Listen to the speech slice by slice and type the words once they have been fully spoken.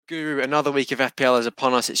Guru, another week of FPL is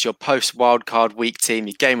upon us. It's your post-wildcard week team,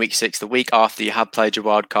 your game week 6, the week after you have played your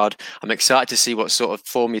wildcard. I'm excited to see what sort of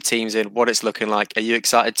form your team's in, what it's looking like. Are you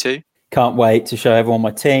excited too? Can't wait to show everyone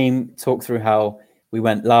my team, talk through how we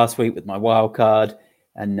went last week with my wildcard,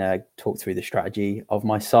 and talk through the strategy of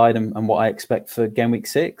my side and what I expect for game week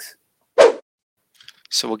 6.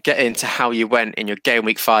 So we'll get into how you went in your game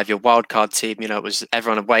week 5, your wildcard team. You know, it was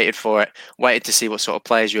everyone had waited for it, waited to see what sort of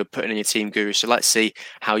players you were putting in your team, Guru. So let's see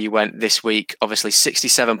how you went this week. Obviously,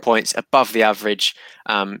 67 points above the average.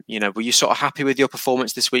 Were you sort of happy with your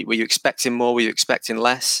performance this week? Were you expecting more? Were you expecting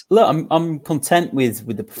less? Look, I'm content with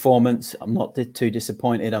the performance. I'm not too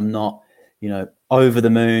disappointed. I'm not, over the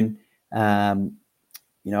moon. I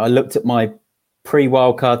looked at my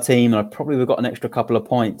pre-wildcard team and I probably would have got an extra couple of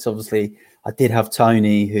points. Obviously, I did have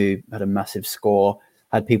Tony, who had a massive score.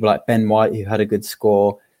 I had people like Ben White, who had a good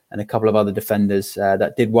score, and a couple of other defenders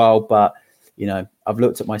that did well. But, I've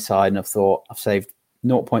looked at my side and I've thought I've saved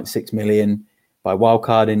 0.6 million by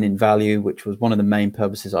wildcarding in value, which was one of the main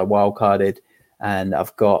purposes I wildcarded. And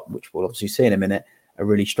I've got, which we'll obviously see in a minute, a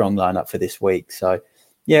really strong lineup for this week. So,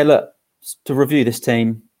 yeah, look, to review this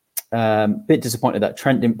team, bit disappointed that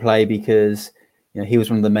Trent didn't play because, he was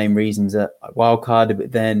one of the main reasons that I wildcarded.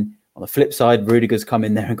 But then on the flip side, Rudiger's come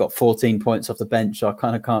in there and got 14 points off the bench. So I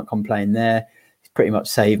kind of can't complain there. He's pretty much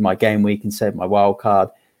saved my game week and saved my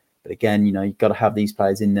wildcard. But again, you've got to have these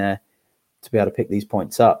players in there to be able to pick these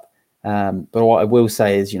points up. But what I will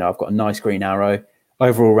say is, I've got a nice green arrow.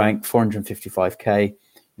 Overall rank, 455k.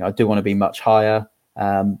 I do want to be much higher,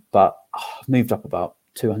 but I've moved up about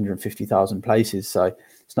 250,000 places. So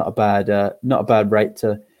it's not a bad rate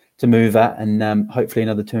to move at, and hopefully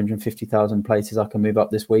another 250,000 places I can move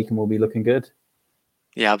up this week and we'll be looking good.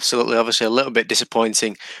 Yeah, absolutely. Obviously, a little bit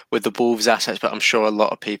disappointing with the Wolves assets, but I'm sure a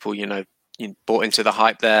lot of people, you bought into the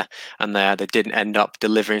hype there, and they didn't end up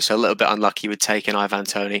delivering. So a little bit unlucky with taking Ivan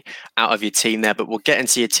Toney out of your team there. But we'll get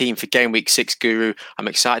into your team for game week 6, Guru. I'm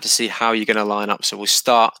excited to see how you're going to line up. So we'll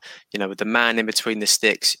start, with the man in between the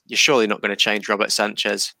sticks. You're surely not going to change Robert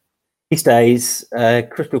Sanchez. He stays.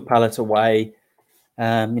 Crystal Palace away.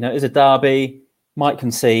 It's a derby. Might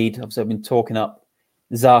concede. Obviously, I've been talking up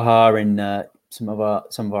Zaha in some of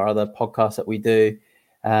our other podcasts that we do,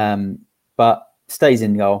 but stays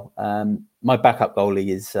in goal. My backup goalie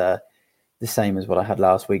is the same as what I had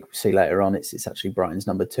last week. We'll see later on. It's actually Brighton's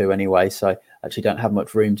number 2 anyway, so I actually don't have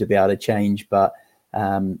much room to be able to change. But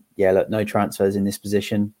look, no transfers in this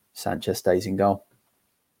position. Sanchez stays in goal.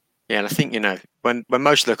 Yeah, and I think, when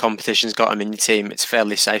most of the competition's got him in your team, it's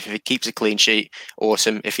fairly safe. If he keeps a clean sheet,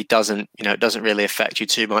 awesome. If he doesn't, it doesn't really affect you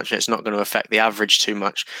too much. It's not going to affect the average too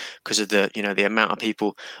much because of the amount of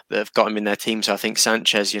people that have got him in their team. So I think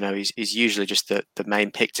Sanchez, he's usually just the main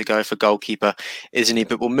pick to go for goalkeeper, isn't he?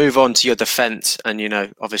 But we'll move on to your defence. And,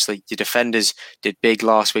 obviously your defenders did big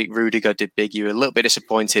last week. Rudiger did big. You were a little bit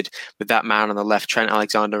disappointed with that man on the left, Trent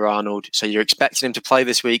Alexander-Arnold. So you're expecting him to play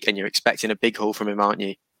this week and you're expecting a big haul from him, aren't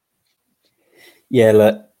you? Yeah,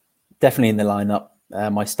 look, definitely in the lineup.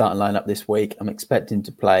 My starting lineup this week, I'm expecting him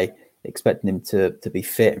to play, expecting him to be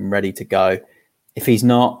fit and ready to go. If he's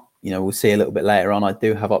not, we'll see a little bit later on. I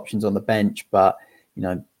do have options on the bench, but,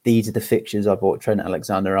 these are the fixtures I bought Trent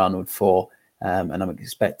Alexander-Arnold for, and I'm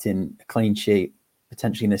expecting a clean sheet,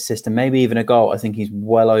 potentially an assist, and maybe even a goal. I think he's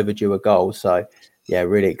well overdue a goal. So, yeah,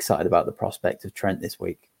 really excited about the prospect of Trent this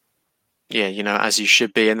week. Yeah, as you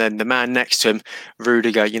should be. And then the man next to him,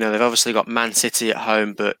 Rudiger, they've obviously got Man City at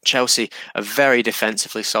home, but Chelsea are very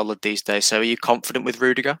defensively solid these days. So are you confident with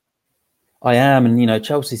Rudiger? I am. And,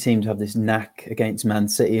 Chelsea seem to have this knack against Man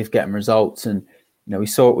City of getting results. And, we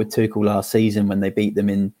saw it with Tuchel last season when they beat them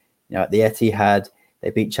in, at the Etihad.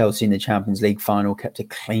 They beat Chelsea in the Champions League final, kept a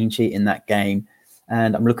clean sheet in that game.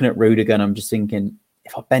 And I'm looking at Rudiger and I'm just thinking,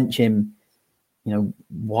 if I bench him,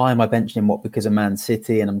 why am I benching him? What, because of Man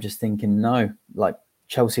City? And I'm just thinking, no, like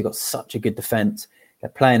Chelsea got such a good defence. They're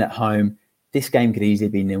playing at home. This game could easily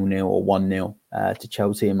be 0-0 or 1-0 to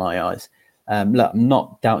Chelsea in my eyes. Look, I'm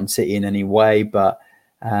not doubting City in any way, but,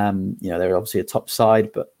 they're obviously a top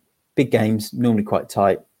side, but big games, normally quite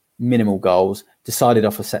tight, minimal goals, decided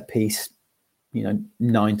off a set piece,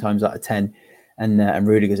 9 times out of 10. And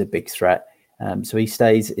Rudiger's a big threat. So he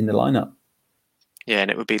stays in the lineup. Yeah,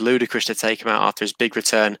 and it would be ludicrous to take him out after his big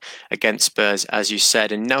return against Spurs, as you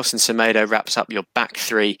said. And Nelson Semedo wraps up your back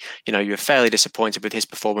 3. You were fairly disappointed with his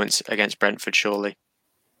performance against Brentford, surely.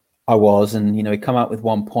 I was, and, he come out with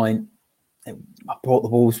 1 point. I brought the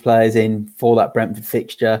Wolves players in for that Brentford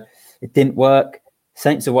fixture. It didn't work.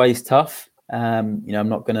 Saints away is tough. I'm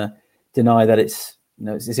not going to deny that it's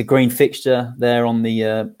a green fixture there on the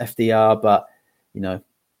FDR, but,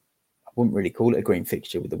 wouldn't really call it a green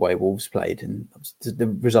fixture with the way Wolves played and the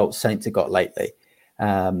results Saints have got lately.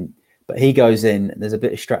 But he goes in, and there's a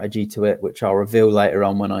bit of strategy to it, which I'll reveal later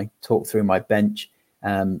on when I talk through my bench,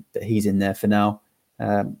 that he's in there for now.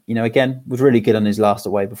 Again, was really good on his last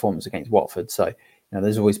away performance against Watford. So,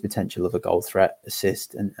 there's always potential of a goal threat,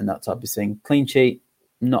 assist, and that type of thing. Clean sheet,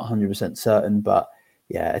 not 100% certain, but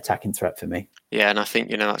yeah, attacking threat for me. Yeah, and I think,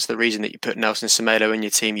 that's the reason that you put Nelson Semedo in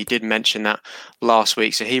your team. You did mention that last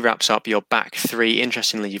week. So he wraps up your back three.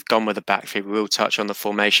 Interestingly, you've gone with a back three. We will touch on the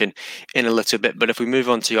formation in a little bit. But if we move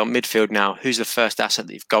on to your midfield now, who's the first asset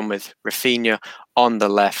that you've gone with? Raphinha on the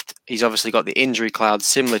left. He's obviously got the injury cloud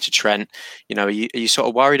similar to Trent. Are you sort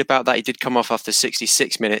of worried about that? He did come off after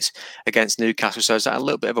 66 minutes against Newcastle. So is that a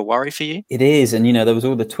little bit of a worry for you? It is. And, there was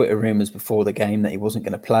all the Twitter rumours before the game that he wasn't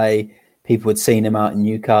going to play. People had seen him out in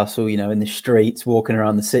Newcastle, in the streets, walking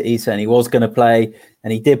around the city, saying he was going to play.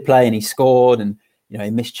 And he did play and he scored. And,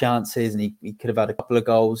 he missed chances and he could have had a couple of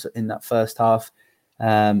goals in that first half.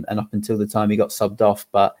 And up until the time he got subbed off.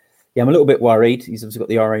 But, yeah, I'm a little bit worried. He's obviously got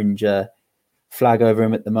the orange flag over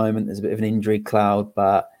him at the moment. There's a bit of an injury cloud.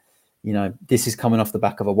 But, this is coming off the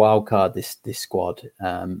back of a wild card, this squad.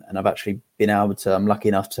 And I've actually I'm lucky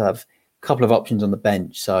enough to have a couple of options on the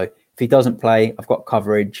bench. So if he doesn't play, I've got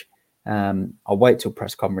coverage. I'll wait till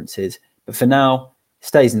press conferences, but for now,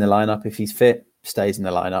 stays in the lineup. If he's fit, stays in the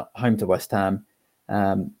lineup. Home to West Ham.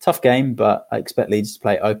 Tough game, but I expect Leeds to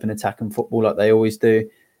play open attack and football like they always do.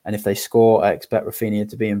 And if they score, I expect Raphinha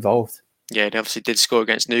to be involved. Yeah, he obviously did score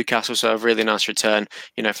against Newcastle, so a really nice return,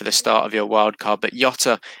 for the start of your wild card. But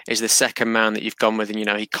Jota is the second man that you've gone with, and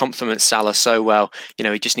he complements Salah so well.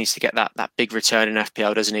 He just needs to get that big return in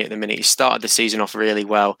FPL, doesn't he? At the minute, he started the season off really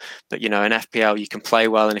well, but in FPL you can play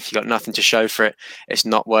well, and if you've got nothing to show for it, it's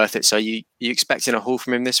not worth it. So you expecting a haul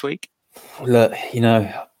from him this week? Look,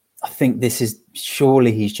 I think this is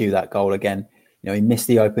surely he's due that goal again. He missed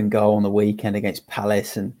the open goal on the weekend against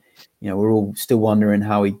Palace, and we're all still wondering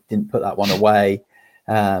how he didn't put that one away.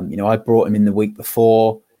 I brought him in the week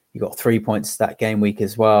before. He got 3 points that game week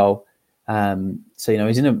as well. So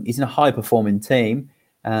he's in a high performing team.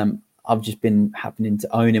 I've just been happening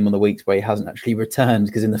to own him on the weeks where he hasn't actually returned,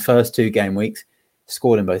 because in the first 2 game weeks,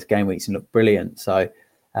 scored in both game weeks and looked brilliant. So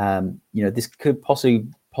this could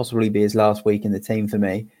possibly be his last week in the team for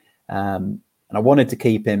me. And I wanted to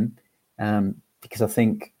keep him because I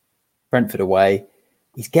think Brentford away,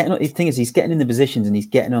 he's getting in the positions and he's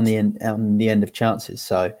getting on the end of chances.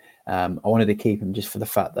 So I wanted to keep him just for the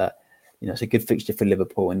fact that it's a good fixture for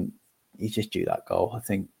Liverpool and he's just due that goal. I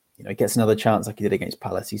think he gets another chance like he did against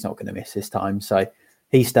Palace. He's not going to miss this time. So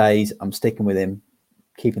he stays. I'm sticking with him,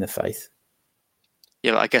 keeping the faith.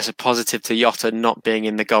 Yeah, I guess a positive to Jota not being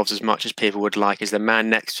in the goals as much as people would like is the man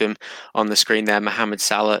next to him on the screen there. Mohamed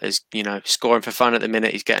Salah is, scoring for fun at the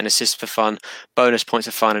minute. He's getting assists for fun, bonus points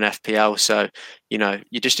for fun in FPL. So,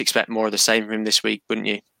 you just expect more of the same from him this week, wouldn't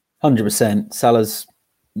you? 100%. Salah's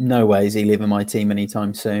no way is he leaving my team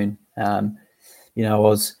anytime soon. I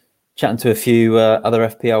was chatting to a few other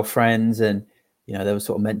FPL friends, and there were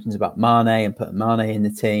sort of mentions about Mane and putting Mane in the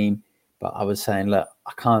team. But I was saying, look,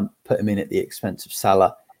 I can't put him in at the expense of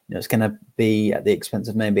Salah. It's going to be at the expense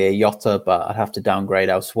of maybe a Jota, but I'd have to downgrade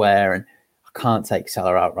elsewhere, and I can't take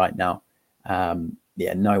Salah out right now.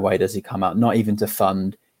 No way does he come out, not even to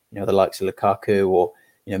fund, the likes of Lukaku or,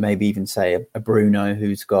 maybe even say a Bruno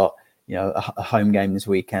who's got, a home game this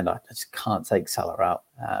weekend. I just can't take Salah out.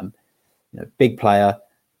 Big player,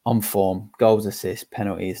 on form, goals, assists,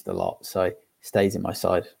 penalties, the lot. So stays in my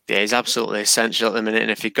side. Yeah, he's absolutely essential at the minute,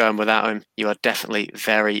 and if you're going without him, you are definitely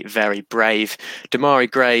very, very brave.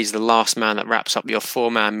 Demarai Gray is the last man that wraps up your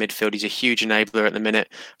 4-man midfield. He's a huge enabler at the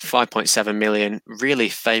minute, 5.7 million, really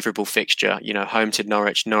favourable fixture. Home to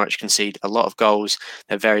Norwich. Norwich concede a lot of goals.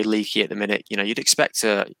 They're very leaky at the minute. You'd expect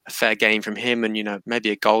a fair game from him, and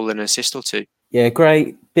maybe a goal and an assist or two. Yeah,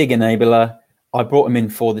 Gray, big enabler. I brought him in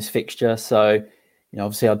for this fixture, so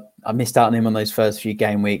obviously I missed out on him on those first few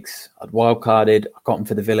game weeks. I'd wildcarded. I got him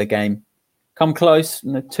for the Villa game. Come close,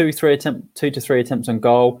 2 to 3 attempts on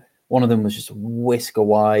goal. One of them was just a whisker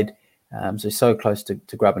wide. So close to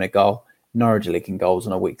grabbing a goal. Norwich are leaking goals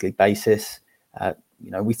on a weekly basis.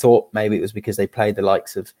 We thought maybe it was because they played the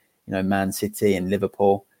likes of, Man City and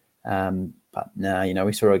Liverpool. But no,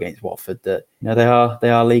 we saw against Watford that, they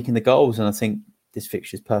are leaking the goals. And I think this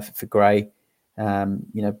fixture is perfect for Gray.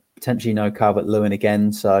 Potentially no Calvert-Lewin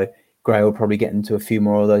again, so Gray will probably get into a few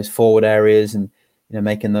more of those forward areas and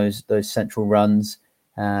making those central runs.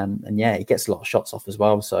 He gets a lot of shots off as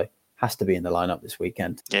well, so has to be in the lineup this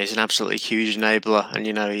weekend. Yeah, he's an absolutely huge enabler, and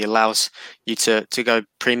he allows you to go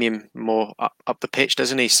premium more up the pitch,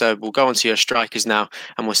 doesn't he? So we'll go on to your strikers now,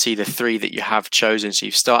 and we'll see the three that you have chosen. So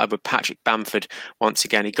you've started with Patrick Bamford once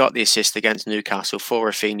again. He got the assist against Newcastle for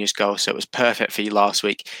Rafinha's goal, so it was perfect for you last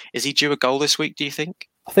week. Is he due a goal this week, do you think?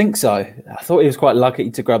 I think so. I thought he was quite lucky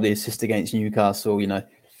to grab the assist against Newcastle.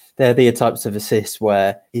 They're the types of assists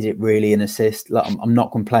where is it really an assist? Like, I'm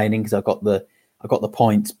not complaining because I got the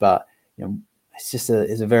points, but it's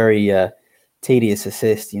a very tedious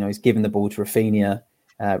assist. He's given the ball to Rafinha.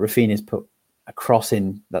 Rafinha's put a cross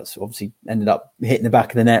in that's obviously ended up hitting the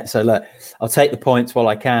back of the net. So look, I'll take the points while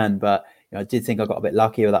I can, but I did think I got a bit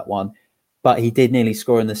lucky with that one. But he did nearly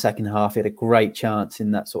score in the second half. He had a great chance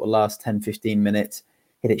in that sort of last 10, 15 minutes.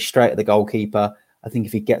 Hit it straight at the goalkeeper. I think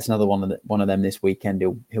if he gets another one of them this weekend,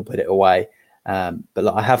 he'll put it away. But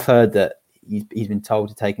look, I have heard that he's been told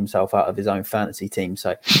to take himself out of his own fantasy team.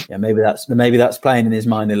 So maybe that's playing in his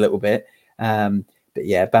mind a little bit. But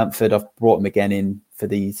yeah, Bamford, I've brought him again in for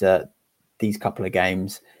these couple of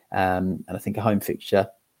games. And I think a home fixture,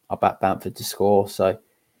 I'll back Bamford to score. So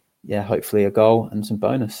yeah, hopefully a goal and some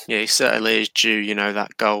bonus. Yeah, he certainly is due,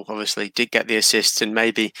 that goal. Obviously, did get the assist, and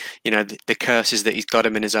maybe, the curse is that he's got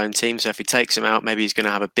him in his own team. So if he takes him out, maybe he's going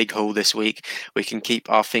to have a big haul this week. We can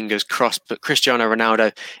keep our fingers crossed. But Cristiano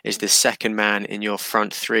Ronaldo is the second man in your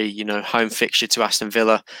front three. Home fixture to Aston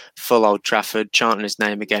Villa, full Old Trafford, chanting his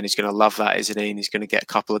name again. He's going to love that, isn't he? And he's going to get a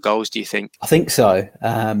couple of goals, do you think? I think so.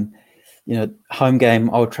 Home game,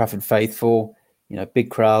 Old Trafford faithful,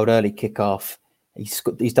 big crowd, early kickoff.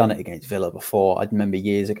 He's done it against Villa before. I remember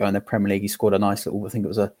years ago in the Premier League, he scored a nice little, I think it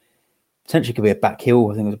was potentially could be a back heel.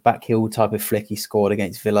 I think it was a back heel type of flick he scored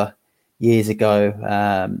against Villa years ago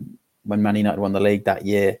when Man United won the league that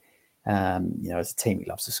year. As a team he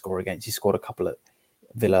loves to score against. He scored a couple at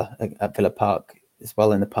Villa Park as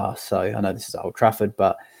well in the past. So I know this is Old Trafford,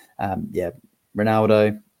 but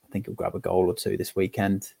Ronaldo, I think he'll grab a goal or two this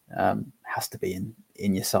weekend. Has to be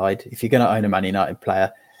in your side. If you're going to own a Man United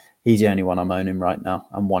player, he's the only one I'm owning right now.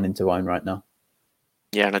 I'm wanting to own right now.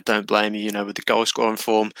 Yeah, and I don't blame you, with the goal scoring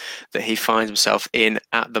form that he finds himself in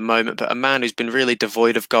at the moment. But a man who's been really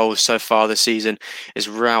devoid of goals so far this season is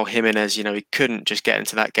Raul Jimenez. He couldn't just get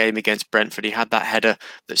into that game against Brentford. He had that header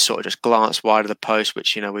that sort of just glanced wide of the post,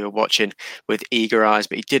 which, we were watching with eager eyes,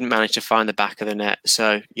 but he didn't manage to find the back of the net.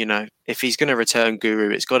 So, if he's going to return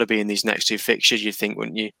Guru, it's got to be in these next two fixtures, you'd think,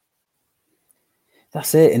 wouldn't you?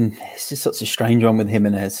 That's it. And it's just such a strange one with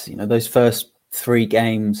Jimenez. Those first three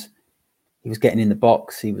games, he was getting in the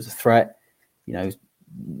box. He was a threat. He was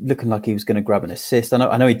looking like he was going to grab an assist. I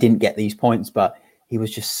know he didn't get these points, but he was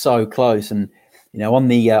just so close. And on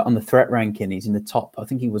the threat ranking, he's in the top. I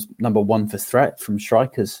think he was number one for threat from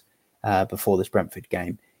strikers before this Brentford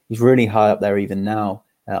game. He's really high up there even now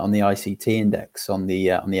on the ICT index on the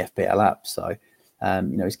FPL app. So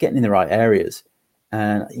he's getting in the right areas,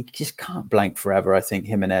 and he just can't blank forever. I think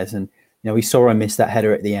Jimenez. And we saw him miss that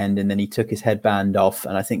header at the end, and then he took his headband off.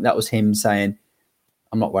 And I think that was him saying,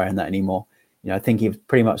 I'm not wearing that anymore. I think he was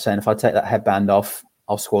pretty much saying, if I take that headband off,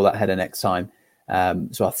 I'll score that header next time.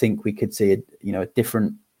 So I think we could see a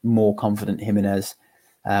different, more confident Jimenez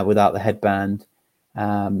without the headband.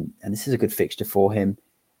 And this is a good fixture for him.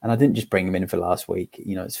 And I didn't just bring him in for last week.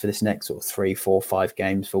 It's for this next sort of 3, 4, 5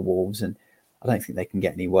 games for Wolves. And I don't think they can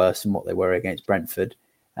get any worse than what they were against Brentford.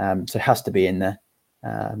 So it has to be in there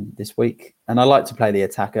this week. And I like to play the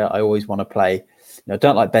attacker. I always want to play, I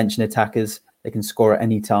don't like benching attackers. They can score at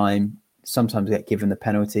any time, sometimes get given the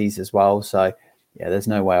penalties as well. So yeah, there's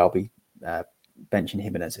no way I'll be benching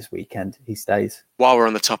Jimenez this weekend. He stays. While we're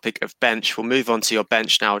on the topic of bench, we'll move on to your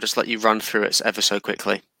bench now. I'll just let you run through it ever so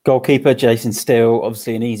quickly. Goalkeeper, Jason Steele,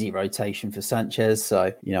 obviously an easy rotation for Sanchez.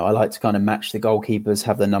 So, I like to kind of match the goalkeepers,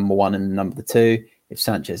 have the number one and the number two. If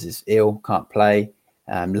Sanchez is ill, can't play,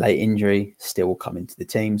 late injury, Steele will come into the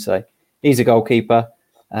team. So he's a goalkeeper.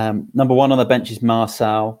 Number one on the bench is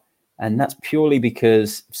Marcel. And that's purely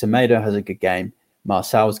because if Semedo has a good game,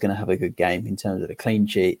 Marcel's going to have a good game in terms of the clean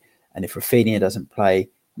sheet. And if Rafinha doesn't play,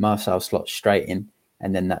 Marcel slots straight in.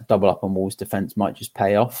 And then that double up on Wolves defence might just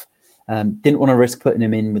pay off. Didn't want to risk putting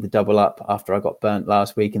him in with the double up after I got burnt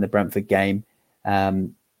last week in the Brentford game.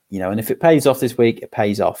 And if it pays off this week, it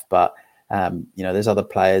pays off. But, there's other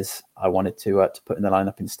players I wanted to put in the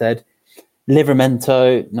lineup instead.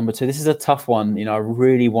 Livramento, number two. This is a tough one. I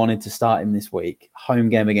really wanted to start him this week. Home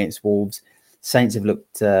game against Wolves. Saints have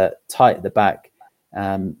looked tight at the back.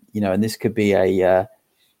 And this could be a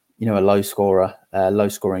low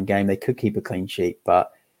scoring game. They could keep a clean sheet.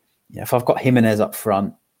 But if I've got Jimenez up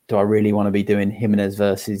front, do I really want to be doing Jimenez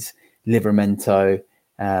versus Livramento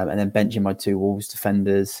and then benching my two Wolves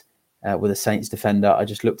defenders? with a Saints defender. I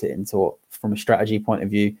just looked at it and thought, from a strategy point of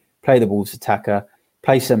view, play the Wolves attacker,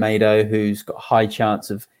 play Semedo, who's got a high chance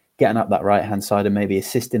of getting up that right-hand side and maybe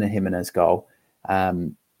assisting a Jimenez goal.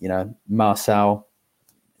 Marcel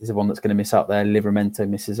is the one that's going to miss out there. Livramento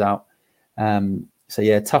misses out. So,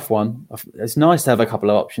 yeah, tough one. It's nice to have a couple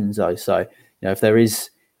of options, though. So, if there is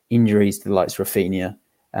injuries to the likes of Rafinha,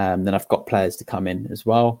 then I've got players to come in as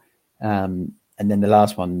well. And then the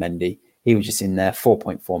last one, Mendy, he was just in there,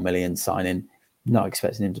 4.4 million signing, not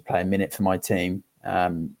expecting him to play a minute for my team.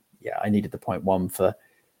 I needed the 0.1 for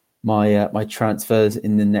my transfers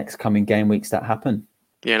in the next coming game weeks that happen.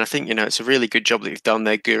 Yeah, and I think, it's a really good job that you've done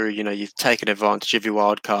there, Guru. You've taken advantage of your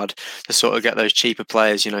wild card to sort of get those cheaper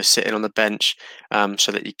players, sitting on the bench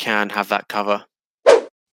so that you can have that cover.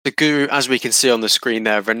 The Guru, as we can see on the screen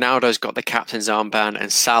there, Ronaldo's got the captain's armband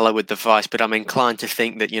and Salah with the vice, but I'm inclined to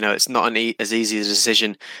think that, it's not as easy a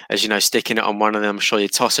decision as, sticking it on one of them. I'm sure you're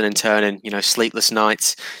tossing and turning, sleepless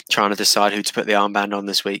nights, trying to decide who to put the armband on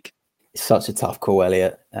this week. It's such a tough call,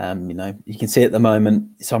 Elliot. You can see at the moment,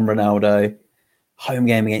 it's on Ronaldo. Home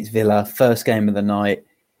game against Villa, first game of the night.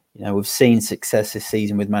 We've seen success this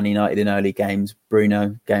season with Man United in early games.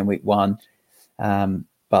 Bruno, game week 1.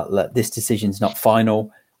 But look, this decision's not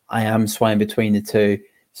final. I am swaying between the two.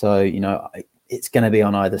 So, it's going to be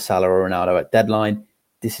on either Salah or Ronaldo at deadline.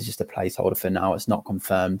 This is just a placeholder for now. It's not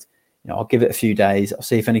confirmed. I'll give it a few days. I'll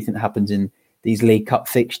see if anything happens in these League Cup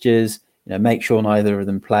fixtures. Make sure neither of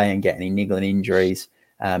them play and get any niggling injuries.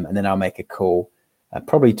 And then I'll make a call.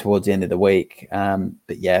 Probably towards the end of the week.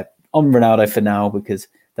 But yeah, on Ronaldo for now, because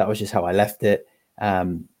that was just how I left it.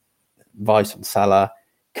 Vice on Salah.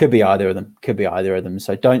 Could be either of them.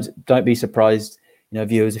 So don't be surprised,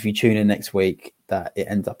 viewers, if you tune in next week, that it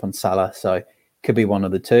ends up on Salah. So could be one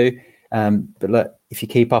of the two. But look, if you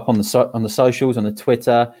keep up on the socials, on the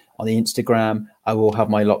Twitter, on the Instagram, I will have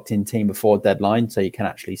my locked in team before deadline, so you can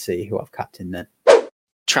actually see who I've captained then.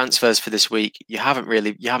 Transfers for this week, you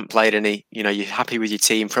haven't played any. You're happy with your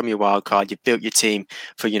team from your wild card. You've built your team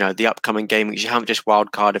for the upcoming game weeks. You haven't just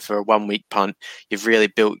wild carded for a 1 week punt. You've really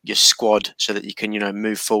built your squad so that you can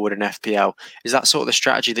move forward in FPL. Is that sort of the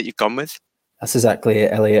strategy that you've gone with? That's exactly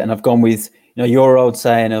it, Elliot. And I've gone with your old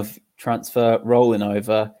saying of transfer rolling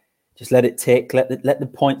over. Just let it tick. Let the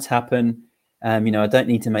points happen. I don't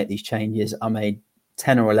need to make these changes. I made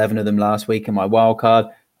 10 or 11 of them last week in my wild card.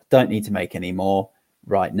 I don't need to make any more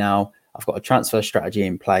right now. I've got a transfer strategy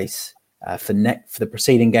in place for the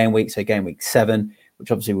preceding game week, so game week 7,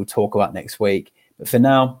 which obviously we'll talk about next week. But for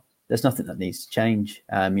now, there's nothing that needs to change.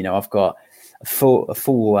 I've got a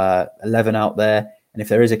full 11 out there, and if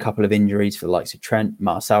there is a couple of injuries for the likes of Trent,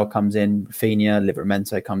 Marcel comes in, Rafinha,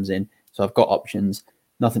 Livramento comes in, so I've got options.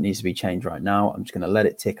 Nothing needs to be changed right now. I'm just going to let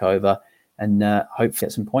it tick over and hopefully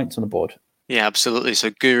get some points on the board. Yeah, absolutely. So,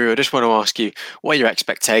 Guru, I just want to ask you, what are your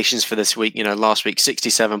expectations for this week? Last week,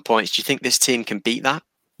 67 points. Do you think this team can beat that?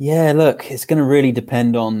 Yeah, look, it's going to really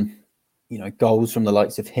depend on, goals from the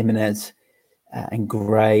likes of Jimenez and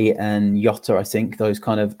Gray and Jota, I think, those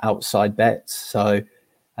kind of outside bets. So,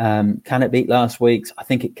 can it beat last week's? I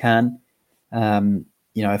think it can.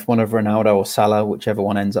 If one of Ronaldo or Salah, whichever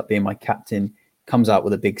one ends up being my captain, comes out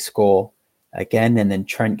with a big score again, and then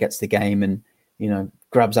Trent gets the game and,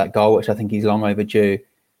 grabs that goal, which I think he's long overdue,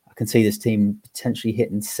 I can see this team potentially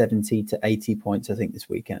hitting 70 to 80 points, I think, this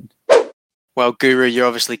weekend. Well, Guru, you're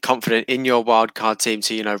obviously confident in your wildcard team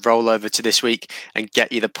to, roll over to this week and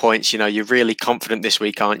get you the points. You're really confident this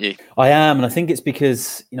week, aren't you? I am, and I think it's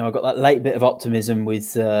because, I've got that late bit of optimism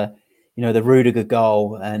with, the Rudiger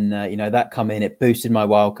goal and, that come in. It boosted my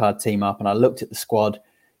wildcard team up, and I looked at the squad,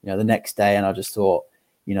 the next day, and I just thought,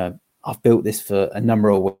 I've built this for a number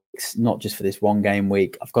of weeks, not just for this one game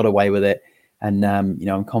week. I've got away with it. And,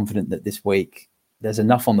 I'm confident that this week there's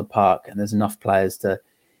enough on the park and there's enough players to,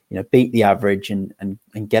 beat the average and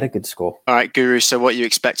get a good score. All right, Guru. So what are you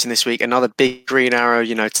expecting this week? Another big green arrow,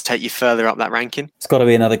 to take you further up that ranking? It's got to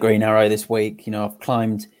be another green arrow this week. I've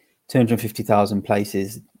climbed 250,000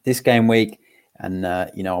 places this game week and, I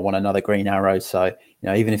want another green arrow. So,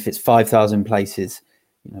 even if it's 5,000 places,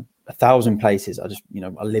 1,000 places, I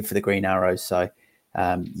live for the green arrows. So,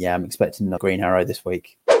 I'm expecting the green arrow this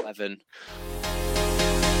week. 11.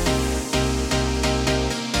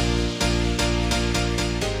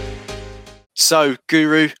 So,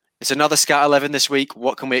 Guru, it's another Scout 11 this week.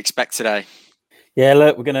 What can we expect today? Yeah,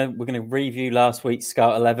 look, we're gonna review last week's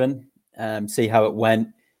Scout 11, see how it went.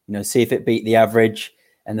 See if it beat the average,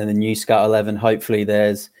 and then the new Scout 11. Hopefully,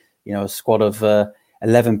 there's a squad of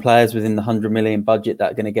 11 players within the 100 million budget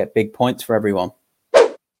that are going to get big points for everyone.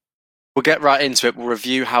 We'll get right into it. We'll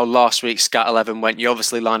review how last week's Scat 11 went. You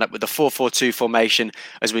obviously lined up with the 4-4-2 formation,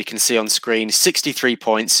 as we can see on screen. 63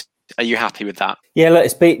 points. Are you happy with that? Yeah, look,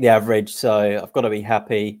 it's beat the average, so I've got to be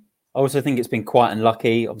happy. I also think it's been quite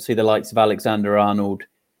unlucky. Obviously, the likes of Alexander-Arnold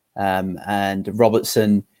and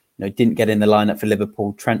Robertson, didn't get in the lineup for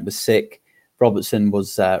Liverpool. Trent was sick. Robertson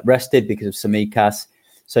was rested because of Tsimikas.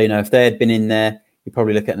 So, if they had been in there, you'd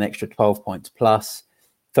probably look at an extra 12 points plus.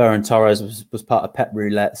 Ferran Torres was part of Pep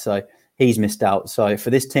Roulette, so he's missed out. So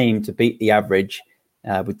for this team to beat the average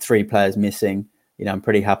with 3 players missing, I'm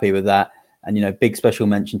pretty happy with that. And, big special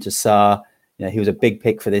mention to Sarr. He was a big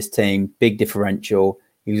pick for this team, big differential.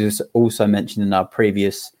 He was also mentioned in our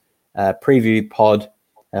previous preview pod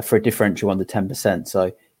for a differential under 10%.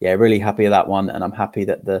 So, yeah, really happy with that one. And I'm happy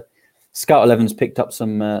that the Scout 11's picked up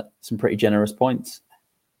some pretty generous points.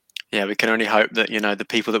 Yeah, we can only hope that, the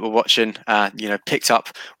people that were watching, picked up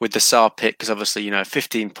with the Sarr pick, because obviously, a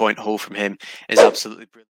 15-point haul from him is absolutely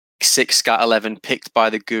brilliant. 6 Scat 11 picked by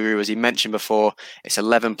the Guru, as he mentioned before. It's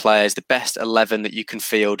 11 players, the best 11 that you can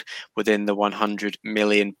field within the 100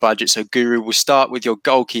 million budget. So, Guru, we'll start with your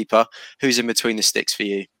goalkeeper. Who's in between the sticks for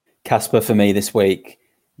you? Kasper for me this week.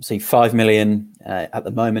 See, 5 million at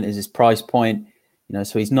the moment is his price point.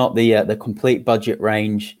 So he's not the complete budget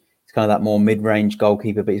range. He's kind of that more mid-range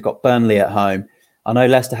goalkeeper, but he's got Burnley at home. I know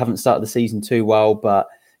Leicester haven't started the season too well, but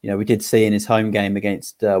we did see in his home game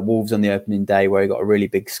against Wolves on the opening day where he got a really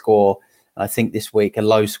big score. And I think this week a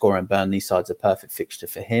low-scoring Burnley side's a perfect fixture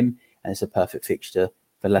for him, and it's a perfect fixture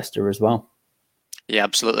for Leicester as well. Yeah,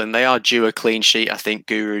 absolutely. And they are due a clean sheet, I think,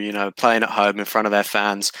 Guru, playing at home in front of their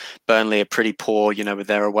fans. Burnley are pretty poor, with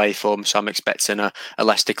their away form. So I'm expecting a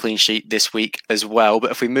Leicester clean sheet this week as well.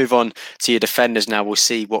 But if we move on to your defenders now, we'll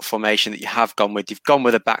see what formation that you have gone with. You've gone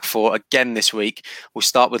with a back four again this week. We'll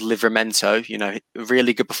start with Livramento.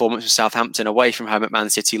 Really good performance from Southampton away from home at Man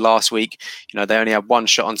City last week. They only had 1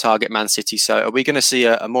 shot on target, Man City. So are we going to see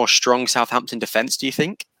a more strong Southampton defence, do you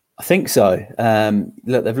think? I think so.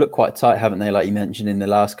 Look, they've looked quite tight, haven't they? Like you mentioned in the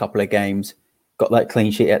last couple of games, got that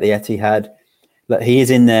clean sheet at the Etihad. Look, he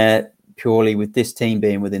is in there purely with this team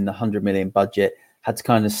being within the 100 million budget. Had to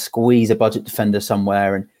kind of squeeze a budget defender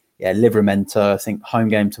somewhere, and yeah, Livramento. I think home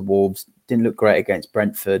game to Wolves didn't look great against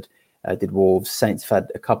Brentford. Did Wolves? Saints have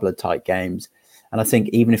had a couple of tight games, and I think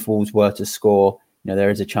even if Wolves were to score,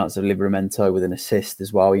 there is a chance of Livramento with an assist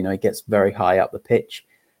as well. He gets very high up the pitch.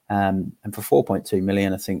 And for 4.2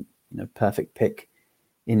 million, I think, perfect pick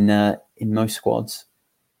in most squads.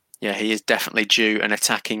 Yeah, he is definitely due an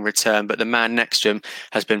attacking return, but the man next to him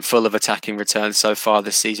has been full of attacking returns so far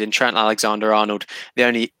this season. Trent Alexander-Arnold, the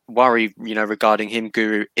only worry, regarding him,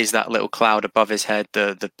 Guru, is that little cloud above his head,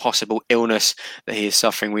 the possible illness that he is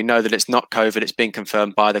suffering. We know that it's not COVID, it's been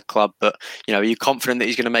confirmed by the club, but, are you confident that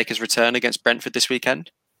he's going to make his return against Brentford this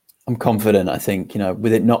weekend? I'm confident. I think,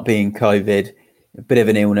 with it not being COVID, a bit of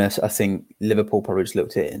an illness, I think Liverpool probably just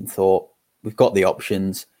looked at it and thought, we've got the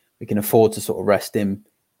options. We can afford to sort of rest him,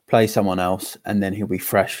 play someone else, and then he'll be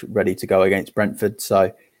fresh, ready to go against Brentford.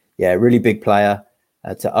 So, yeah, really big player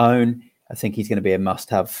to own. I think he's going to be a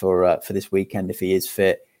must-have for this weekend if he is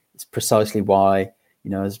fit. It's precisely why,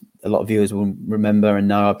 as a lot of viewers will remember and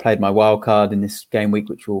know, I played my wild card in this game week,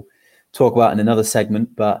 which we'll talk about in another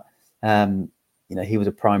segment. But, he was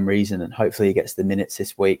a prime reason, and hopefully he gets the minutes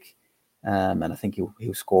this week. And I think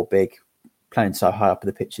he'll score big, playing so high up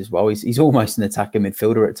the pitch as well. He's almost an attacking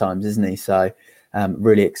midfielder at times, isn't he? So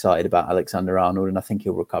really excited about Alexander-Arnold, and I think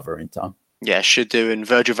he'll recover in time. Yeah, should do. And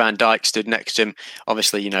Virgil van Dijk stood next to him.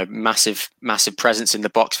 Obviously, massive presence in the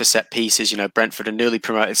box for set pieces. Brentford, a newly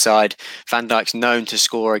promoted side. Van Dijk's known to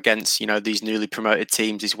score against, these newly promoted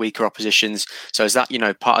teams, these weaker oppositions. So is that,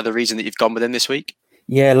 part of the reason that you've gone with him this week?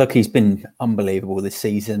 Yeah, look, he's been unbelievable this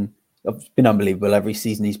season. It's been unbelievable every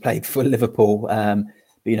season he's played for Liverpool. But,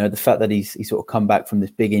 the fact that he's sort of come back from this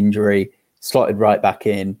big injury, slotted right back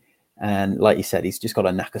in. And like you said, he's just got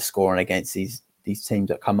a knack of scoring against these teams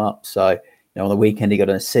that come up. So, on the weekend, he got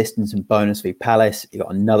an assist and some bonus for Palace. He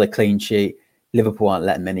got another clean sheet. Liverpool aren't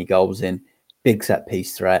letting many goals in. Big set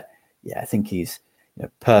piece threat. Yeah, I think he's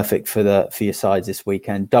perfect for your sides this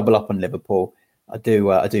weekend. Double up on Liverpool. I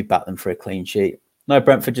do back them for a clean sheet. No,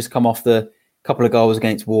 Brentford just come off the couple of goals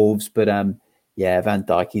against Wolves, but Van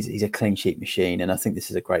Dijk, he's a clean sheet machine, and I think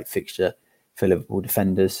this is a great fixture for Liverpool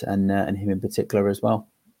defenders and him in particular as well.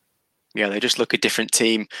 Yeah, they just look a different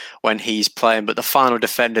team when he's playing. But the final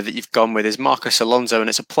defender that you've gone with is Marcos Alonso, and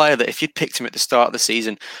it's a player that if you'd picked him at the start of the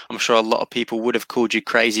season, I'm sure a lot of people would have called you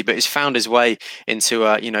crazy. But he's found his way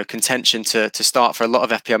into contention to start for a lot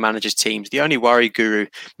of FPL managers' teams. The only worry, Guru,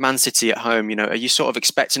 Man City at home. Are you sort of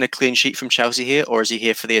expecting a clean sheet from Chelsea here, or is he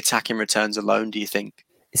here for the attacking returns alone? Do you think?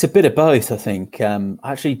 It's a bit of both, I think. I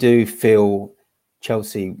actually do feel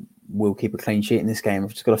Chelsea will keep a clean sheet in this game.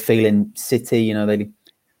 I've just got a feeling City, they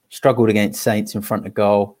struggled against Saints in front of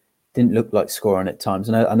goal. Didn't look like scoring at times.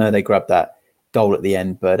 I know they grabbed that goal at the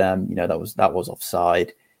end, but that was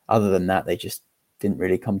offside. Other than that, they just didn't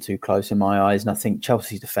really come too close in my eyes. And I think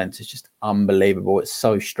Chelsea's defence is just unbelievable. It's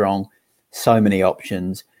so strong, so many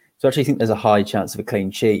options. So I actually think there's a high chance of a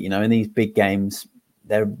clean sheet. In these big games,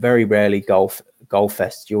 they're very rarely goal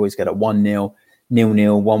fests. You always get a 1-0,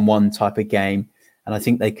 0-0, 1-1 type of game. And I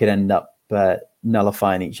think they could end up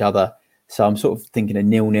nullifying each other. So I'm sort of thinking a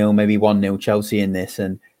 0-0, maybe 1-0 Chelsea in this,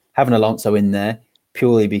 and having Alonso in there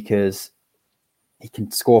purely because he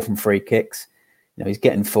can score from free kicks. He's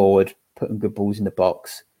getting forward, putting good balls in the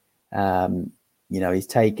box. I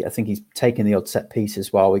think he's taken the odd set piece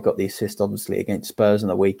as well. We got the assist obviously against Spurs on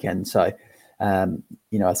the weekend. So,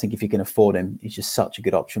 I think if you can afford him, he's just such a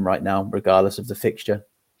good option right now, regardless of the fixture.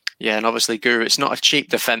 Yeah, and obviously, Guru, it's not a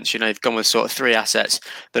cheap defence. You've gone with sort of three assets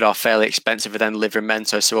that are fairly expensive and then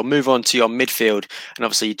Livramento. So we'll move on to your midfield. And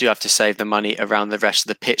obviously, you do have to save the money around the rest of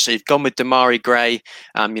the pitch. So you've gone with Demarai Gray.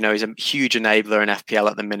 He's a huge enabler in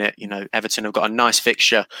FPL at the minute. Everton have got a nice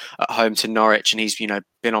fixture at home to Norwich, and he's,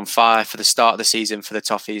 been on fire for the start of the season for the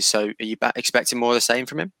Toffees. So are you expecting more of the same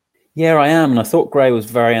from him? Yeah, I am. And I thought Gray was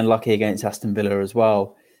very unlucky against Aston Villa as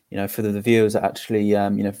well. For the viewers that actually,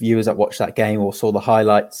 viewers that watched that game or saw the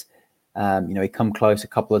highlights, he come close a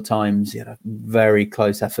couple of times. He had a very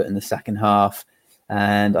close effort in the second half.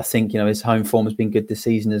 And I think, his home form has been good this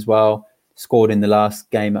season as well. Scored in the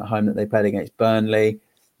last game at home that they played against Burnley.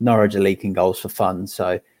 Norwich are leaking goals for fun.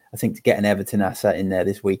 So I think to get an Everton asset in there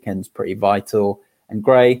this weekend is pretty vital. And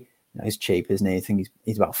Gray, he's cheap, isn't he? I think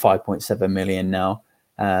he's about 5.7 million now.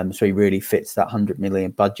 So he really fits that 100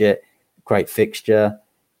 million budget. Great fixture.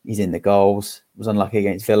 He's in the goals. Was unlucky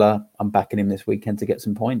against Villa. I'm backing him this weekend to get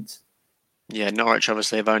some points. Yeah, Norwich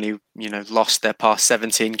obviously have only, lost their past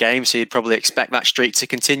 17 games, so you'd probably expect that streak to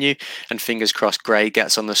continue. And fingers crossed Gray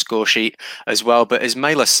gets on the score sheet as well. But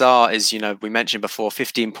Ismaila Sarr is, we mentioned before,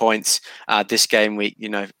 15 points this game week,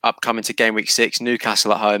 upcoming to game week 6,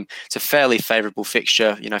 Newcastle at home. It's a fairly favourable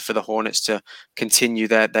fixture, for the Hornets to continue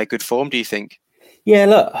their good form, do you think? Yeah,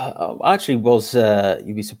 look, I actually was,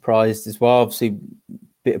 you'd be surprised as well. Obviously, a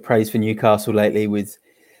bit of praise for Newcastle lately with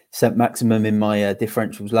St. Maximum in my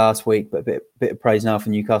differentials last week, but a bit of praise now for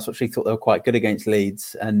Newcastle. Actually thought they were quite good against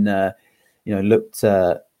Leeds and, looked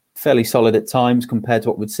fairly solid at times compared to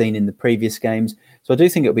what we'd seen in the previous games. So I do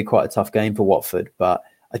think it'll be quite a tough game for Watford, but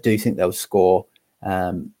I do think they'll score.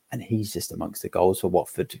 And he's just amongst the goals for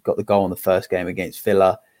Watford. Got the goal in the first game against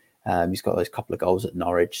Villa. He's got those couple of goals at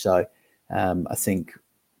Norwich. So I think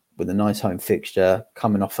with a nice home fixture,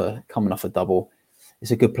 coming off a double, it's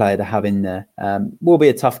a good player to have in there. Will be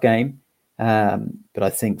a tough game, but I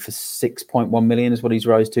think for 6.1 million is what he's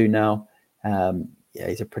rose to now.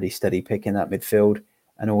 He's a pretty steady pick in that midfield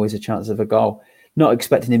and always a chance of a goal. Not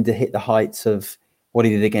expecting him to hit the heights of what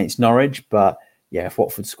he did against Norwich, but if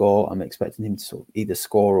Watford score, I'm expecting him to sort of either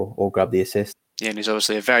score or grab the assist. Yeah, and he's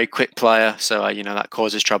obviously a very quick player, so that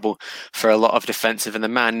causes trouble for a lot of defensive. And the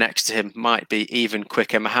man next to him might be even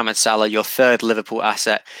quicker. Mohamed Salah, your third Liverpool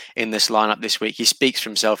asset in this lineup this week. He speaks for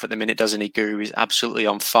himself at the minute, doesn't he, Guru? He's absolutely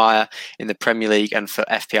on fire in the Premier League and for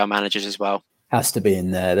FPL managers as well. Has to be in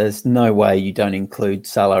there. There's no way you don't include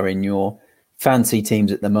Salah in your fancy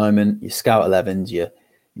teams at the moment. Your Scout 11s,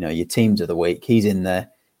 your teams of the week. He's in there.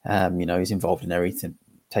 He's involved in everything.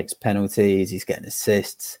 Takes penalties. He's getting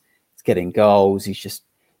assists. Getting goals. He's just,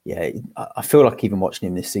 I feel like even watching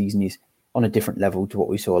him this season, he's on a different level to what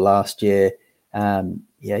we saw last year.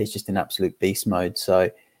 He's just in absolute beast mode. So,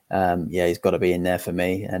 he's got to be in there for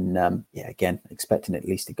me. And again, expecting at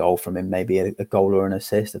least a goal from him, maybe a goal or an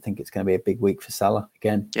assist. I think it's going to be a big week for Salah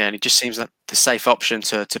again. Yeah, and it just seems like the safe option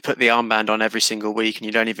to put the armband on every single week, and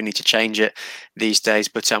you don't even need to change it these days.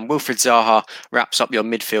 But Wilfried Zaha wraps up your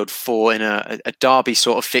midfield 4 in a derby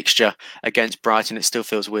sort of fixture against Brighton. It still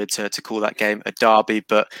feels weird to call that game a derby,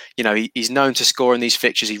 but he's known to score in these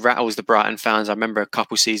fixtures. He rattles the Brighton fans. I remember a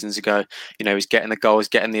couple seasons ago, he's getting the goals,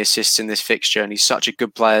 getting the assists in this fixture, and he's such a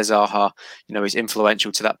good player, Zaha. He's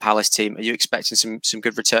influential to that Palace team. Are you expecting some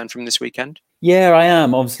good return from this weekend? Yeah, I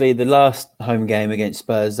am. Obviously, the last home game against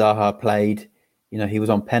Spurs, Zaha played. He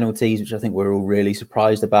was on penalties, which I think we're all really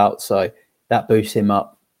surprised about. So that boosts him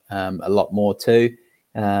up a lot more too.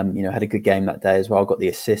 Had a good game that day as well. Got the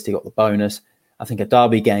assist, he got the bonus. I think a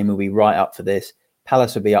derby game will be right up for this.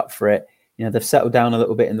 Palace will be up for it. They've settled down a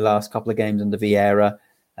little bit in the last couple of games under Vieira.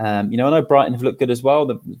 I know Brighton have looked good as well.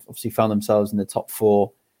 They've obviously found themselves in the top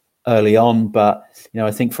 4 early on. But,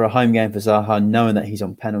 I think for a home game for Zaha, knowing that he's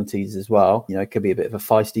on penalties as well, it could be a bit of a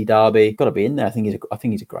feisty derby. Got to be in there. I think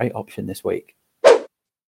he's a great option this week.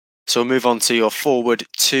 So we'll move on to your forward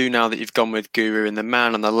two now that you've gone with Guru, and the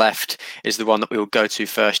man on the left is the one that we will go to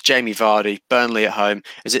first. Jamie Vardy, Burnley at home.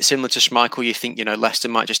 Is it similar to Schmeichel? You think, Leicester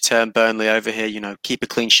might just turn Burnley over here, keep a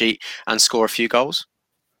clean sheet and score a few goals?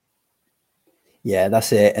 Yeah,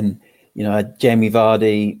 that's it. And, Jamie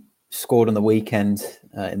Vardy scored on the weekend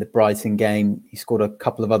in the Brighton game. He scored a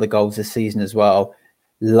couple of other goals this season as well.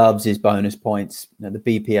 Loves his bonus points. The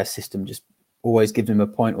BPS system just always gives him a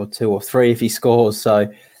point or two or three if he scores.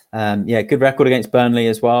 So, good record against Burnley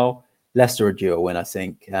as well. Leicester a dual win, I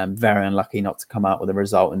think. Very unlucky not to come out with a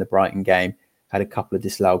result in the Brighton game. Had a couple of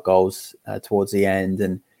disallowed goals towards the end.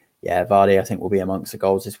 And Vardy, I think, will be amongst the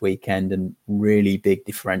goals this weekend, and really big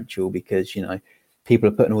differential because, people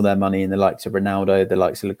are putting all their money in the likes of Ronaldo, the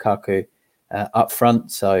likes of Lukaku up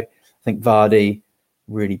front. So I think Vardy,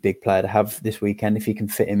 really big player to have this weekend if you can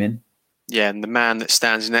fit him in. Yeah, and the man that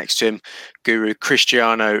stands next to him, Guru,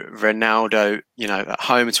 Cristiano Ronaldo, at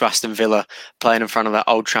home to Aston Villa, playing in front of that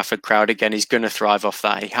Old Trafford crowd again. He's going to thrive off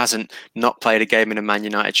that. He hasn't not played a game in a Man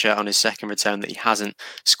United shirt on his second return that he hasn't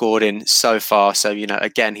scored in so far. So,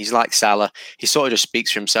 again, he's like Salah. He sort of just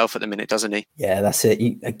speaks for himself at the minute, doesn't he? Yeah, that's it.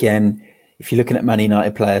 Again, if you're looking at Man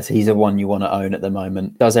United players, he's the one you want to own at the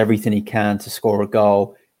moment. Does everything he can to score a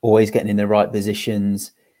goal, always getting in the right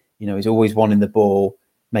positions. He's always wanting the ball,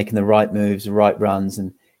 making the right moves, the right runs.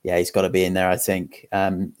 And he's got to be in there, I think.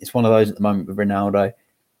 It's one of those at the moment with Ronaldo.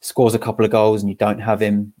 Scores a couple of goals and you don't have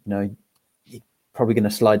him, you're probably going to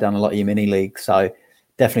slide down a lot of your mini league. So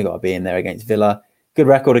definitely got to be in there against Villa. Good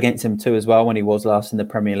record against him too as well when he was last in the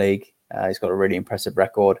Premier League. He's got a really impressive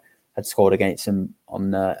record. Had scored against him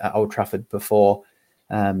at Old Trafford before,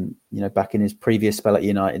 back in his previous spell at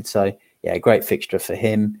United. So great fixture for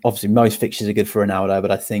him. Obviously most fixtures are good for Ronaldo,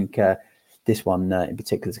 but I think this one in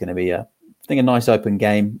particular is going to be a nice open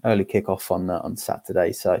game, early kickoff on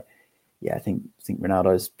Saturday. So, I think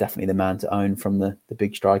Ronaldo is definitely the man to own from the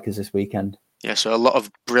big strikers this weekend. Yeah, so a lot of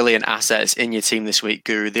brilliant assets in your team this week,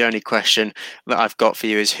 Guru. The only question that I've got for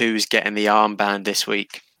you is who's getting the armband this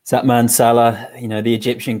week? It's that man Salah, the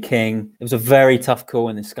Egyptian king. It was a very tough call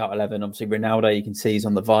in the Scout 11. Obviously, Ronaldo, you can see he's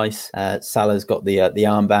on the vice. Salah's got the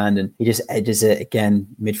armband, and he just edges it again.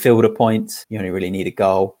 Midfielder points. You only really need a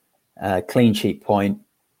goal. Clean sheet point,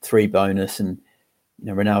 3 bonus, and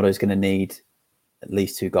Ronaldo's going to need at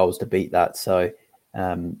least 2 goals to beat that. So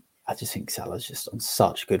I just think Salah's just on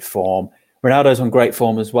such good form. Ronaldo's on great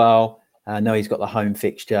form as well. I know he's got the home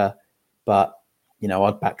fixture, but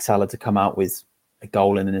I'd back Salah to come out with a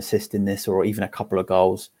goal and an assist in this, or even a couple of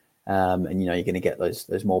goals, and you're going to get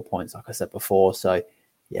those more points, like I said before. So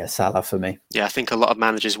Salah for me. Yeah, I think a lot of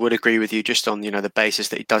managers would agree with you just on, the basis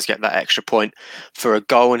that he does get that extra point for a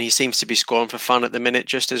goal, and he seems to be scoring for fun at the minute,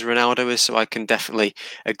 just as Ronaldo is. So I can definitely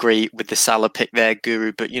agree with the Salah pick there,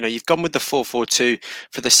 Guru. But, you've gone with the 4-4-2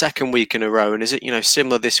 for the second week in a row. And is it,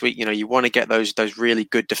 similar this week? You want to get those really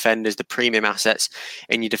good defenders, the premium assets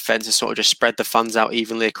in your defence, and sort of just spread the funds out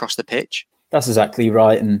evenly across the pitch? That's exactly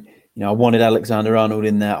right. And I wanted Alexander-Arnold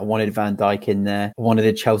in there. I wanted Van Dijk in there. I wanted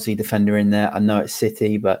a Chelsea defender in there. I know it's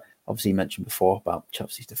City, but obviously you mentioned before about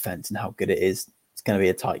Chelsea's defence and how good it is. It's going to be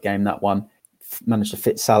a tight game, that one. Managed to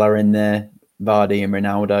fit Salah in there, Vardy and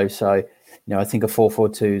Ronaldo. So, I think a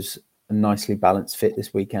 4-4-2 is a nicely balanced fit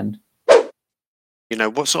this weekend.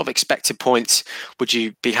 What sort of expected points would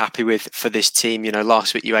you be happy with for this team?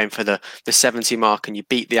 Last week you aimed for the 70 mark and you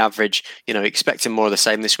beat the average. Expecting more of the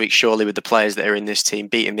same this week, surely, with the players that are in this team,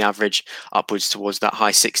 beating the average upwards towards that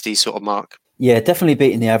high 60s sort of mark. Yeah, definitely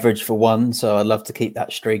beating the average for one. So I'd love to keep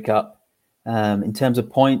that streak up. In terms of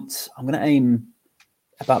points, I'm going to aim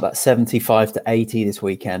about that 75 to 80 this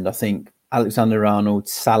weekend. I think Alexander-Arnold,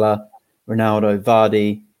 Salah, Ronaldo,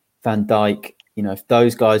 Vardy, Van Dijk, if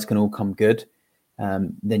those guys can all come good,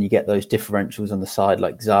 then you get those differentials on the side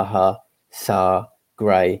like Zaha, Sarr,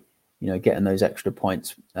 Gray, getting those extra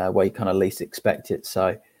points where you kind of least expect it.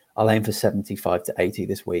 So I'll aim for 75 to 80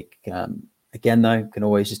 this week. Again, though, can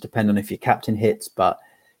always just depend on if your captain hits, but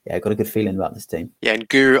I've got a good feeling about this team. Yeah, and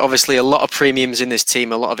Guru, obviously a lot of premiums in this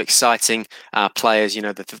team, a lot of exciting players.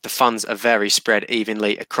 The funds are very spread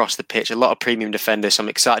evenly across the pitch, a lot of premium defenders. So I'm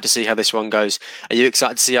excited to see how this one goes. Are you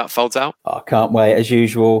excited to see how it folds out? I can't wait. As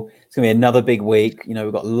usual, it's going to be another big week. We've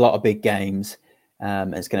got a lot of big games,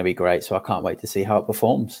 and it's going to be great. So I can't wait to see how it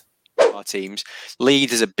performs. our teams.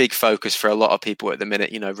 Leeds is a big focus for a lot of people at the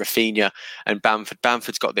minute. Rafinha and Bamford.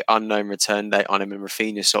 Bamford's got the unknown return date on him, and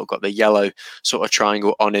Rafinha's sort of got the yellow sort of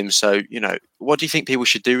triangle on him. So, what do you think people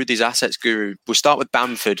should do with these assets, Guru? We'll start with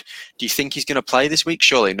Bamford. Do you think he's going to play this week?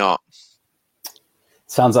 Surely not.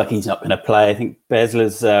 Sounds like he's not going to play. I think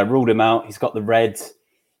Besler's ruled him out. He's got the red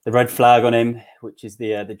flag on him, which is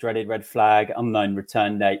the dreaded red flag, unknown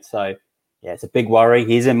return date. So, yeah, it's a big worry.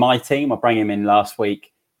 He's in my team. I bring him in last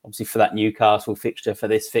week, obviously for that Newcastle fixture, for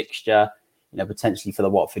this fixture, potentially for the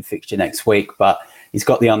Watford fixture next week. But he's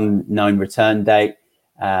got the unknown return date.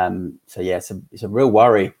 So, yeah, it's a real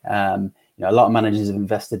worry. A lot of managers have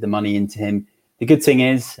invested the money into him. The good thing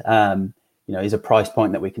is, he's a price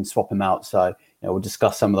point that we can swap him out. So, we'll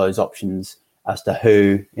discuss some of those options as to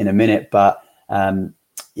who in a minute. But,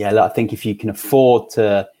 I think if you can afford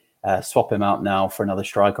to swap him out now for another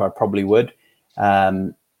striker, I probably would.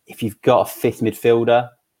 If you've got a fifth midfielder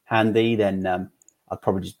handy, then I'd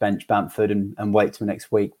probably just bench Bamford and wait till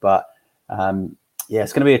next week. But,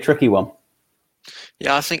 it's going to be a tricky one.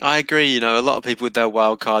 Yeah, I think I agree. A lot of people with their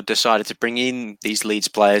wild card decided to bring in these Leeds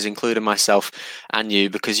players, including myself and you,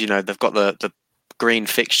 because, they've got the green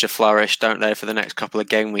fixture flourish, don't they, for the next couple of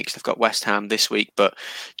game weeks. They've got West Ham this week. But,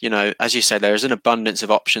 as you say, there is an abundance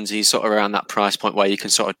of options. He's sort of around that price point where you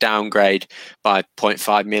can sort of downgrade by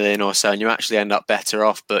 0.5 million or so, and you actually end up better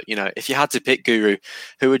off. But, if you had to pick, Guru,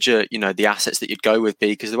 who would the assets that you'd go with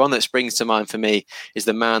be? Because the one that springs to mind for me is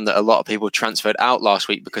the man that a lot of people transferred out last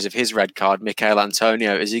week because of his red card, Michail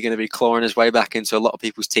Antonio. Is he going to be clawing his way back into a lot of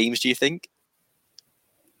people's teams, do you think?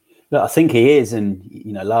 Look, I think he is. And,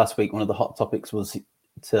 last week, one of the hot topics was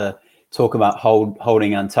to talk about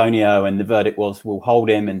holding Antonio, and the verdict was we'll hold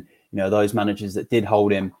him. And, those managers that did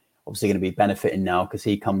hold him obviously going to be benefiting now because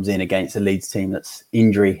he comes in against a Leeds team that's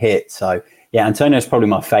injury hit. So, yeah, Antonio is probably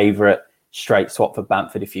my favourite straight swap for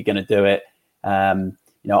Bamford if you're going to do it.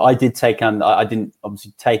 I did take on, I didn't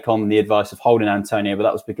obviously take on the advice of holding Antonio, but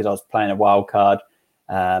that was because I was playing a wild card.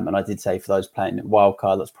 And I did say for those playing a wild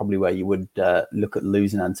card, that's probably where you would look at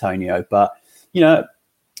losing Antonio. But,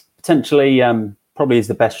 potentially probably is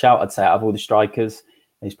the best shout, I'd say, out of all the strikers.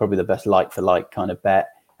 He's probably the best like-for-like kind of bet.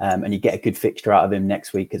 And you get a good fixture out of him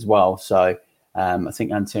next week as well. So I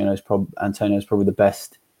think Antonio's probably the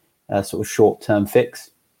best sort of short-term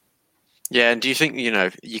fix. Yeah, and do you think,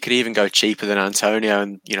 you could even go cheaper than Antonio?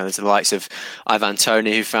 And, there's the likes of Ivan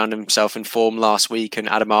Toney, who found himself in form last week, and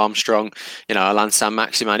Adam Armstrong, Alan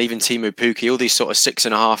Saint-Maximin, even Teemu Pukki, all these sort of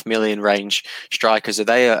 6.5 million range strikers. Are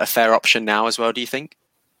they a fair option now as well, do you think?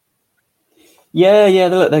 Yeah,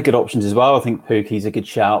 they're good options as well. I think Pukki's a good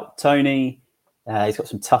shout. Toney, he's got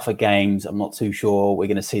some tougher games. I'm not too sure we're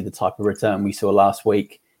going to see the type of return we saw last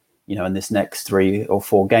week, in this next 3 or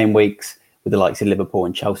 4 game weeks, with the likes of Liverpool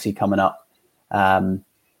and Chelsea coming up.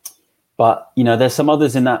 But, there's some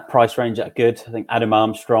others in that price range that are good. I think Adam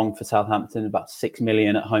Armstrong for Southampton, about 6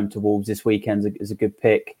 million at home to Wolves this weekend is a good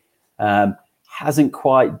pick. Hasn't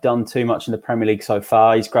quite done too much in the Premier League so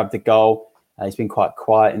far. He's grabbed a goal. He's been quite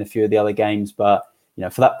quiet in a few of the other games. But,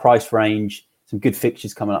 for that price range, some good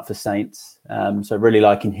fixtures coming up for Saints. So really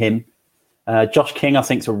liking him. Josh King, I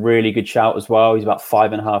think, is a really good shout as well. He's about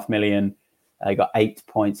 5.5 million. He got 8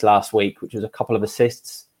 points last week, which was a couple of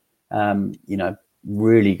assists.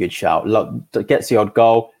 Really good shout. Gets the odd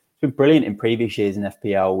goal. He's been brilliant in previous years in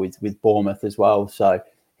FPL with Bournemouth as well. So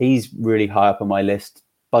he's really high up on my list.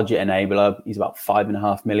 Budget enabler. He's about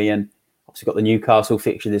 5.5 million. Obviously got the Newcastle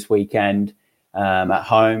fixture this weekend at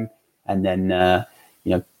home. And then, a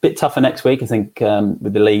bit tougher next week, I think,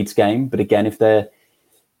 with the Leeds game. But again, if they're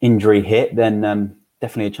injury hit, then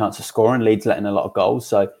definitely a chance of scoring. Leeds letting a lot of goals.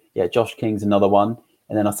 So, yeah, Josh King's another one.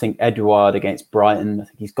 And then I think Edouard against Brighton, I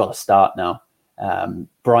think he's got to start now.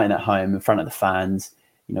 Brighton at home in front of the fans.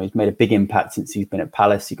 He's made a big impact since he's been at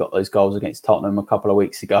Palace. He got those goals against Tottenham a couple of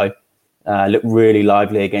weeks ago. Looked really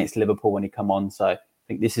lively against Liverpool when he come on. So I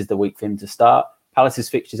think this is the week for him to start. Palace's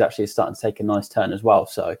fixtures actually are starting to take a nice turn as well.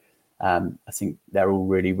 So I think they're all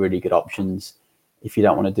really, really good options if you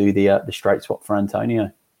don't want to do the straight swap for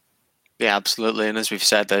Antonio. Yeah, absolutely. And as we've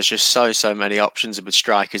said, there's just so many options with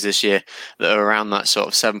strikers this year that are around that sort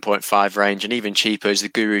of 7.5 range and even cheaper, as the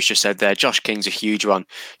Guru's just said there. Josh King's a huge one,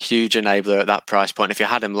 huge enabler at that price point. If you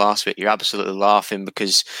had him last week, you're absolutely laughing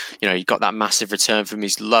because, you got that massive return from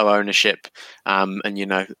his low ownership. And,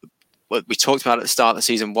 what we talked about at the start of the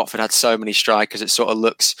season, Watford had so many strikers. It sort of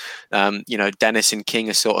looks, Dennis and King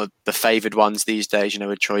are sort of the favoured ones these days,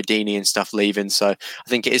 with Troy Deeney and stuff leaving. So I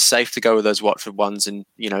think it is safe to go with those Watford ones. And,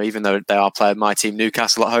 even though they are playing my team,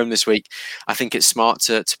 Newcastle at home this week, I think it's smart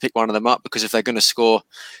to pick one of them up because if they're going to score,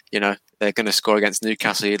 they're going to score against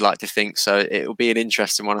Newcastle, you'd like to think. So it will be an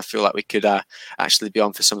interesting one. I feel like we could actually be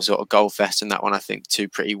on for some sort of goal fest in that one. I think two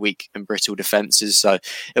pretty weak and brittle defences. So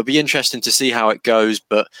it'll be interesting to see how it goes.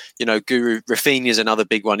 But, Guru, Rafinha is another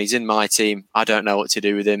big one. He's in my team. I don't know what to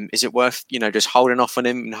do with him. Is it worth, just holding off on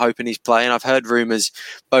him and hoping he's playing? I've heard rumours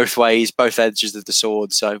both ways, both edges of the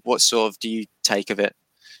sword. So what sort of do you take of it?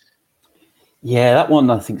 Yeah, that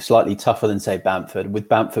one I think slightly tougher than, say, Bamford. With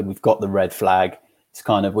Bamford, we've got the red flag. It's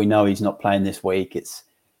kind of, we know he's not playing this week. It's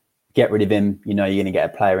get rid of him. You're going to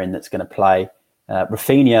get a player in that's going to play.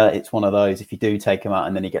 Rafinha, it's one of those, if you do take him out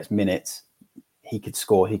and then he gets minutes, he could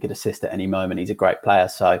score, he could assist at any moment. He's a great player.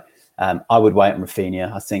 So I would wait on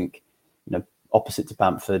Rafinha. I think, opposite to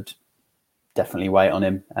Bamford, definitely wait on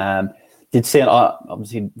him. Did see,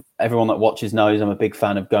 obviously, everyone that watches knows I'm a big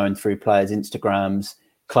fan of going through players' Instagrams,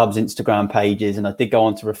 clubs' Instagram pages. And I did go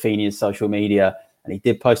onto Rafinha's social media and he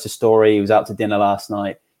did post a story. He was out to dinner last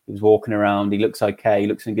night. He was walking around. He looks okay. He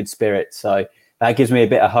looks in good spirits. So that gives me a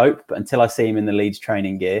bit of hope. But until I see him in the Leeds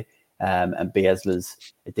training gear and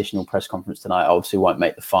Bielsa's additional press conference tonight, I obviously won't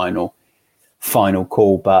make the final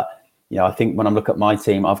call. But, I think when I look at my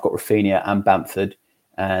team, I've got Rafinha and Bamford.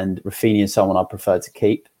 And Rafinha is someone I prefer to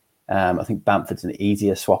keep. I think Bamford's an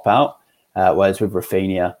easier swap out. Whereas with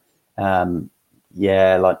Rafinha,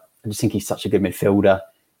 I just think he's such a good midfielder.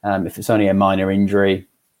 If it's only a minor injury,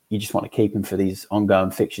 you just want to keep him for these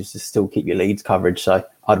ongoing fixtures to still keep your Leeds coverage. So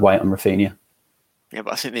I'd wait on Rafinha. Yeah,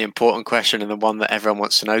 but I think the important question and the one that everyone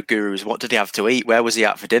wants to know, Guru, is what did he have to eat? Where was he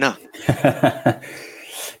at for dinner?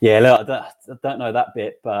 Yeah, look, I don't know that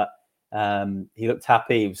bit, but he looked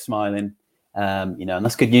happy. He was smiling, and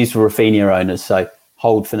that's good news for Rafinha owners. So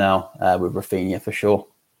hold for now with Rafinha for sure.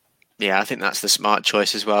 Yeah, I think that's the smart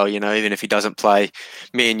choice as well. Even if he doesn't play,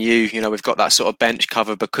 me and you, we've got that sort of bench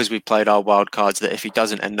cover because we played our wild cards that if he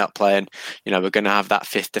doesn't end up playing, we're going to have that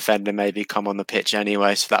fifth defender maybe come on the pitch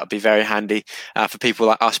anyway. So that would be very handy for people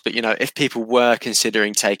like us. But, if people were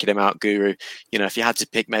considering taking him out, Guru, if you had to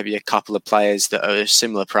pick maybe a couple of players that are a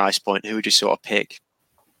similar price point, who would you sort of pick?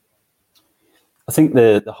 I think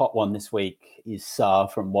the hot one this week is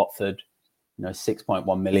Sarr from Watford,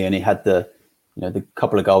 6.1 million. He had the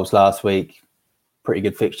couple of goals last week, pretty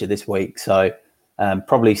good fixture this week. So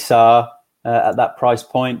probably Sarr at that price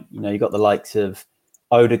point. You got the likes of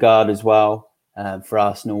Odegaard as well for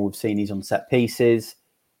Arsenal. We've seen he's on set pieces.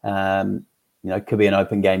 Could be an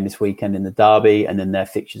open game this weekend in the derby, and then their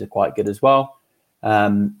fixtures are quite good as well.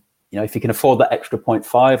 If you can afford that extra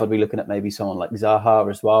 0.5, I'd be looking at maybe someone like Zaha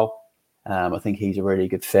as well. I think he's a really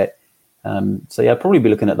good fit. I'd probably be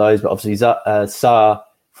looking at those. But obviously Sarr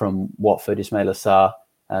from Watford, Ismaila Sarr,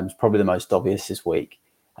 is probably the most obvious this week.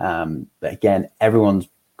 But again, everyone's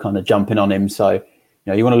kind of jumping on him. So,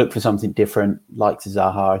 you want to look for something different, like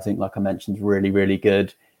Zaha, I think, like I mentioned, is really, really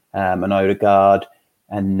good. And Odegaard.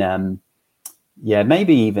 And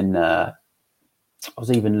maybe even, I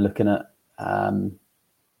was even looking at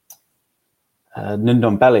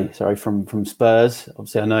Ndombele, from Spurs.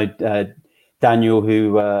 Obviously, I know Daniel,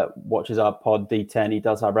 who watches our pod, D10, he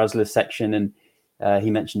does our Razzler section, and he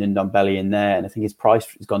mentioned Ndombele in there, and I think his price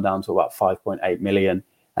has gone down to about 5.8 million.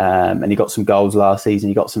 And he got some goals last season,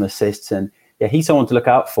 he got some assists, and he's someone to look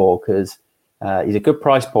out for because he's a good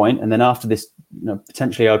price point. And then after this,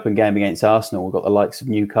 potentially open game against Arsenal, we've got the likes of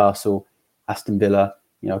Newcastle, Aston Villa,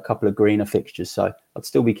 a couple of greener fixtures. So I'd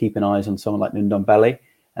still be keeping eyes on someone like Ndombele,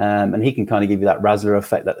 and he can kind of give you that Razzler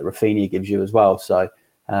effect that the Rafinha gives you as well. So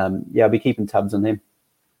I'll be keeping tabs on him.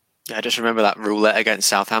 Yeah, I just remember that roulette against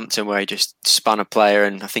Southampton where he just spun a player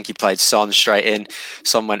and I think he played Son straight in.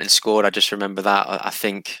 Son went and scored. I just remember that, I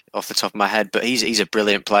think, off the top of my head. But he's a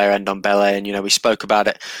brilliant player, Ndombele. And, we spoke about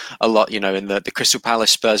it a lot, in the Crystal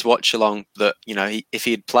Palace Spurs watch along that, if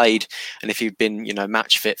he had played and if he'd been,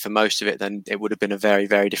 match fit for most of it, then it would have been a very,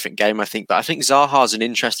 very different game, I think. But I think Zaha's an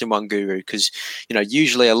interesting one, Guru, because,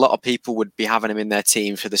 usually a lot of people would be having him in their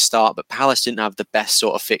team for the start, but Palace didn't have the best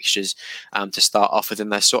sort of fixtures to start off with,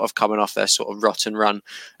 and they're sort of coming off their sort of rotten run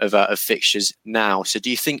of fixtures now. So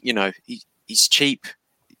do you think, he's cheap,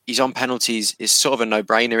 he's on penalties, is sort of a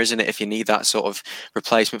no-brainer, isn't it, if you need that sort of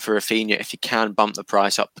replacement for Rafinha, if you can bump the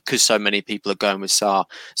price up because so many people are going with Sarr?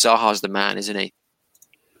 Zaha's the man, isn't he?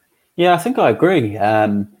 Yeah, I think I agree.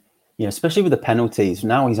 Especially with the penalties,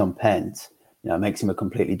 now he's on pens, it makes him a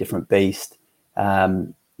completely different beast.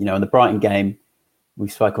 In the Brighton game, we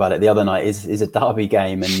spoke about it the other night, is a derby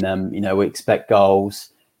game, and we expect goals.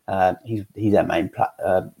 He's our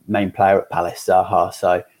main player at Palace, Zaha.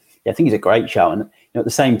 So I think he's a great shout. And at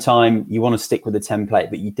the same time, you want to stick with the template,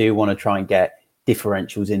 but you do want to try and get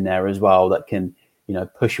differentials in there as well that can,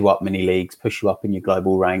 push you up mini leagues, push you up in your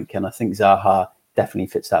global rank. And I think Zaha definitely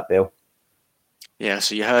fits that bill. Yeah,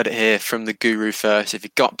 so you heard it here from the guru first. If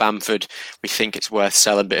you've got Bamford, we think it's worth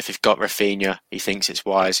selling, but if you've got Rafinha, he thinks it's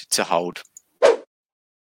wise to hold.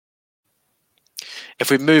 If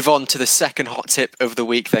we move on to the second hot tip of the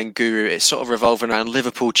week, then, Guru, it's sort of revolving around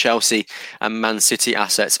Liverpool, Chelsea, and Man City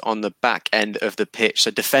assets on the back end of the pitch. So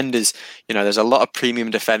defenders, there's a lot of premium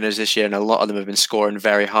defenders this year, and a lot of them have been scoring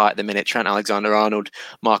very high at the minute. Trent Alexander-Arnold,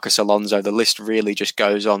 Marcus Alonso, the list really just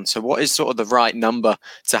goes on. So what is sort of the right number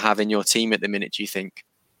to have in your team at the minute, do you think?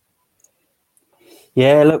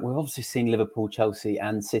 Yeah, look, we've obviously seen Liverpool, Chelsea,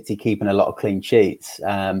 and City keeping a lot of clean sheets.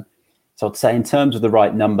 So I'd say in terms of the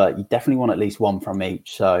right number, you definitely want at least one from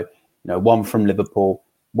each. So, one from Liverpool,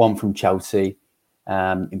 one from Chelsea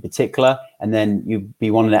in particular. And then you'd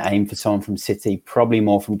be wanting to aim for someone from City, probably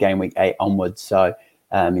more from game week 8 onwards. So,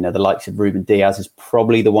 the likes of Ruben Diaz is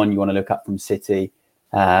probably the one you want to look up from City.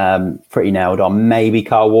 Pretty nailed on. Maybe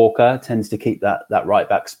Kyle Walker tends to keep that right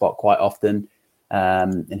back spot quite often.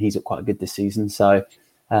 And he's looked quite good this season. So,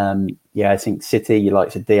 I think City, you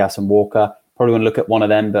likes of Diaz and Walker. Probably want to look at one of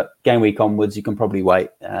them, but game week onwards, you can probably wait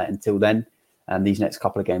until then. These next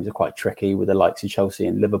couple of games are quite tricky with the likes of Chelsea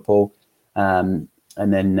and Liverpool. And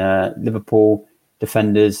then Liverpool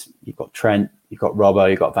defenders, you've got Trent, you've got Robbo,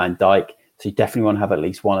 you've got Van Dijk. So you definitely want to have at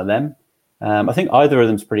least one of them. I think either of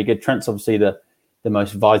them's pretty good. Trent's obviously the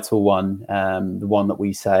most vital one, the one that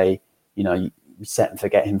we say, you set and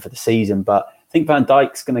forget him for the season. But I think Van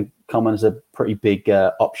Dijk's going to come as a pretty big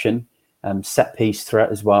option, set piece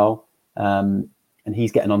threat as well. And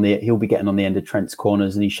he'll be getting on the end of Trent's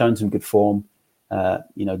corners, and he's shown some good form,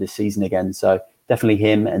 this season again. So definitely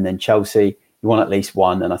him. And then Chelsea, you want at least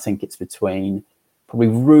one, and I think it's between probably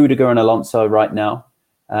Rudiger and Alonso right now.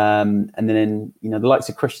 And then the likes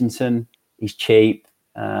of Christensen, he's cheap,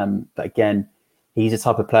 but again, he's a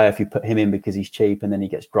type of player. If you put him in because he's cheap, and then he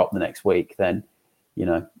gets dropped the next week, then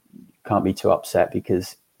can't be too upset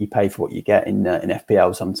because you pay for what you get in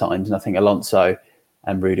FPL sometimes. And I think Alonso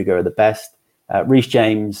and Rudiger are the best. Reece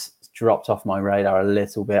James dropped off my radar a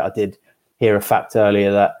little bit. I did hear a fact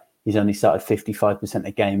earlier that he's only started 55%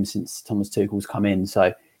 of games since Thomas Tuchel's come in.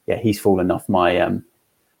 So yeah, he's fallen off my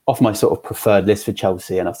sort of preferred list for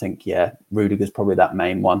Chelsea. And I think Rudiger's probably that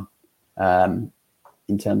main one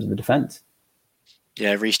in terms of the defence.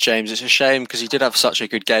 Yeah, Reece James. It's a shame because he did have such a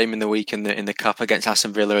good game in the week in the cup against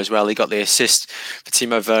Aston Villa as well. He got the assist for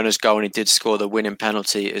Timo Werner's goal, and he did score the winning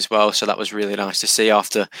penalty as well. So that was really nice to see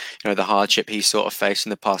after the hardship he sort of faced in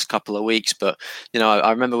the past couple of weeks. But I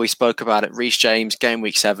remember we spoke about it. Reece James, game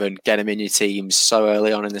week 7, get him in your teams so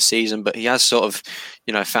early on in the season, but he has sort of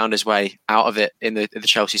found his way out of it in the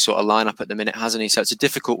Chelsea sort of lineup at the minute, hasn't he? So it's a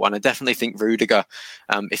difficult one. I definitely think Rudiger,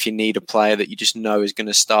 if you need a player that you just know is going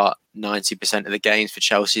to start 90% of the games for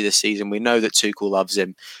Chelsea this season. We know that Tuchel loves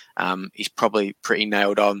him. He's probably pretty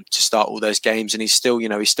nailed on to start all those games, and he's still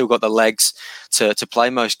got the legs to play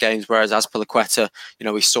most games. Whereas Azpilicueta,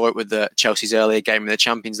 we saw it with the Chelsea's earlier game in the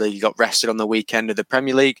Champions League. He got rested on the weekend of the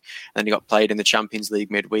Premier League, and then he got played in the Champions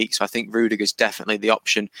League midweek. So I think Rudiger's definitely the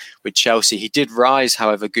option with Chelsea. He did rise,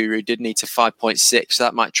 however, Guru did need to 5.6. So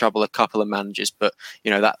that might trouble a couple of managers, but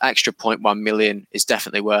that extra 0.1 million is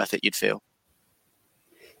definitely worth it, you'd feel.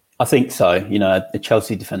 I think so. The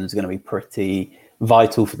Chelsea defenders are going to be pretty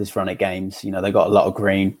vital for this run of games. They've got a lot of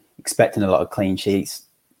green, expecting a lot of clean sheets.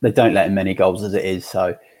 They don't let in many goals as it is.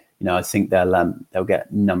 So, I think they'll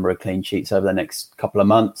get a number of clean sheets over the next couple of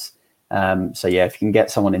months. If you can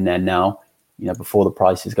get someone in there now, before the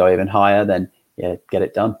prices go even higher, then get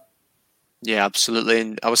it done. Yeah, absolutely.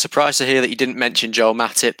 And I was surprised to hear that you didn't mention Joel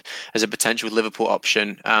Matip as a potential Liverpool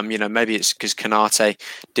option. Maybe it's because Konate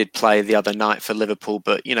did play the other night for Liverpool,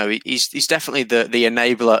 but he's definitely the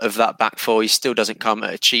enabler of that back four. He still doesn't come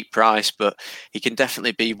at a cheap price, but he can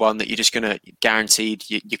definitely be one that you're just going to guaranteed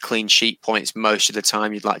your clean sheet points most of the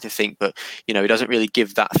time, you'd like to think. But he doesn't really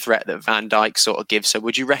give that threat that Van Dijk sort of gives. So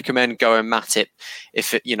would you recommend going Matip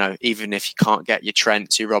if even if you can't get your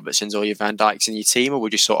Trents, your Robertsons, or your Van Dijks in your team, or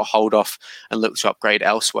would you sort of hold off and look to upgrade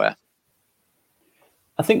elsewhere?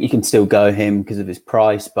 I think you can still go him because of his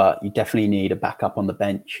price, but you definitely need a backup on the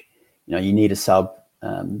bench. You need a sub.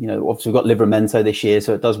 Obviously we've got Livramento this year,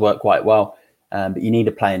 so it does work quite well. But you need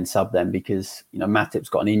a play and sub then because, Matip's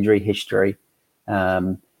got an injury history.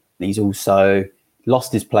 And he's also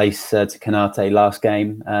lost his place to Konate last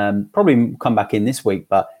game. Probably come back in this week,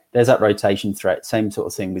 but there's that rotation threat. Same sort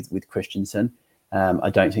of thing with Christensen. I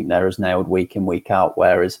don't think they're as nailed week in, week out,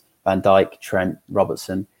 whereas Van Dijk, Trent,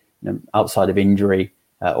 Robertson, outside of injury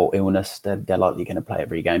or illness, they're likely going to play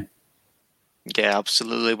every game. Yeah,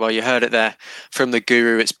 absolutely. Well, you heard it there from the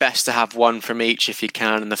guru. It's best to have one from each if you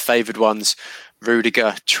can. And the favoured ones,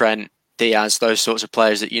 Rudiger, Trent, Diaz, those sorts of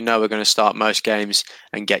players that you know are going to start most games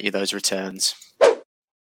and get you those returns.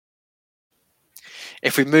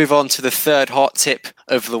 If we move on to the third hot tip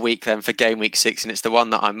of the week then for game week 6, and it's the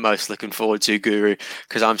one that I'm most looking forward to, Guru,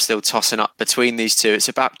 because I'm still tossing up between these two. It's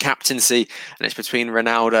about captaincy, and it's between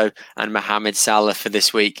Ronaldo and Mohamed Salah for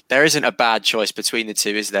this week. There isn't a bad choice between the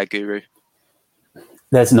two, is there, Guru?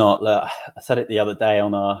 There's not. Look, I said it the other day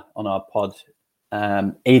on our pod.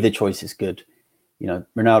 Either choice is good. You know,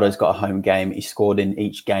 Ronaldo's got a home game. He's scored in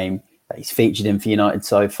each game that he's featured in for United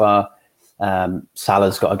so far.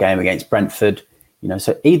 Salah's got a game against Brentford. You know,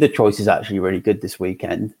 so either choice is actually really good this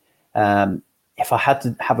weekend. If I had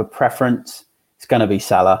to have a preference, it's going to be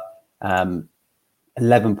Salah.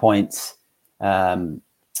 11 points. In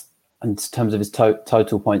terms of his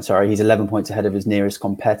total points, he's 11 points ahead of his nearest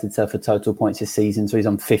competitor for total points this season. So he's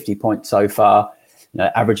on 50 points so far. You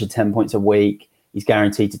know, average of 10 points a week. He's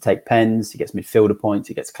guaranteed to take pens. He gets midfielder points.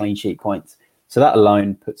 He gets clean sheet points. So that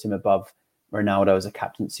alone puts him above Ronaldo as a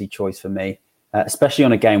captaincy choice for me, especially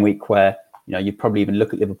on a game week where, you know, you probably even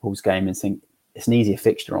look at Liverpool's game and think it's an easier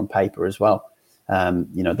fixture on paper as well.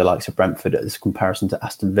 You know, the likes of Brentford as a comparison to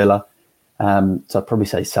Aston Villa. So I'd probably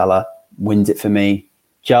say Salah wins it for me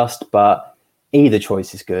but either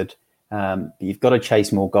choice is good. But you've got to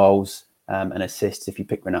chase more goals and assists if you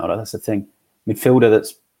pick Ronaldo. That's the thing. Midfielder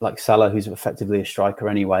that's like Salah, who's effectively a striker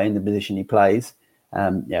anyway in the position he plays.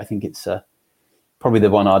 I think it's probably the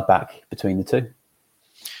one I'd back between the two.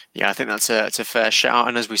 Yeah, I think that's a fair shout.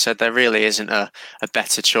 And as we said, there really isn't a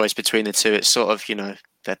better choice between the two. It's sort of, you know,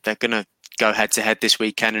 that they're going to go head to head this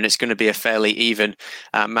weekend, and it's going to be a fairly even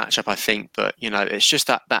matchup, I think. But, you know, it's just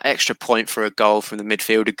that extra point for a goal from the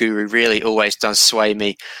midfielder, Guru, really always does sway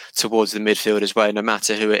me towards the midfield as well, no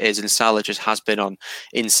matter who it is. And Salah just has been on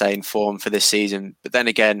insane form for this season. But then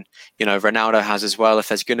again, you know, Ronaldo has as well. If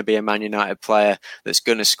there's going to be a Man United player that's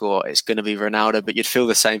going to score, it's going to be Ronaldo. But you'd feel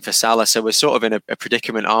the same for Salah. So we're sort of in a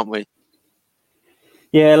predicament, aren't we?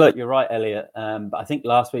 Yeah, look, you're right, Elliot. But I think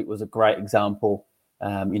last week was a great example.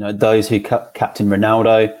 You know, those who captain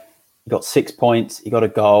Ronaldo, he got 6 points, he got a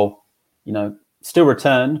goal, you know, still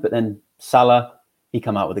returned, but then Salah, he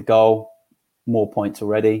come out with a goal, more points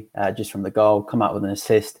already, just from the goal, come out with an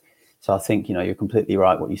assist. So I think, you know, you're completely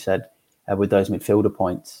right what you said with those midfielder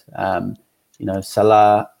points. You know,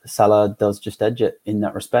 Salah does just edge it in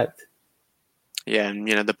that respect. Yeah, and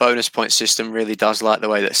you know, the bonus point system really does like the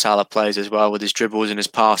way that Salah plays as well, with his dribbles and his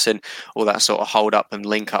passing, all that sort of hold up and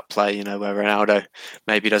link up play, you know, where Ronaldo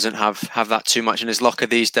maybe doesn't have that too much in his locker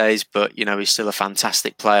these days, but you know, he's still a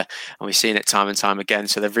fantastic player and we've seen it time and time again.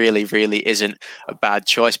 So there really isn't a bad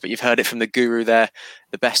choice. But you've heard it from the Guru there.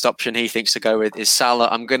 The best option he thinks to go with is Salah.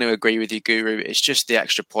 I'm going to agree with you, Guru. It's just the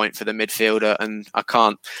extra point for the midfielder, and I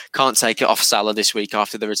can't take it off Salah this week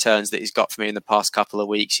after the returns that he's got for me in the past couple of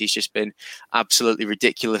weeks. He's just been absolutely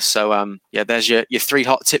ridiculous. So there's your 3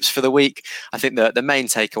 hot tips for the week. I think the main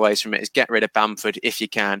takeaways from it is get rid of Bamford if you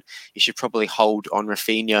can. You should probably hold on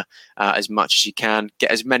Rafinha as much as you can.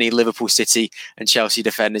 Get as many Liverpool, City and Chelsea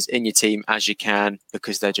defenders in your team as you can,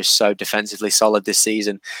 because they're just so defensively solid this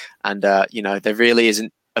season. And you know, there really isn't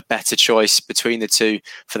a better choice between the two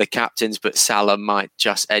for the captains, but Salah might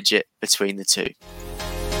just edge it between the two.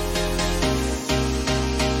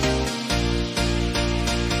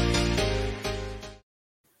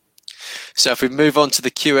 So if we move on to the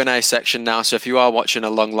Q&A section now, so if you are watching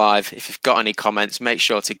along live, if you've got any comments, make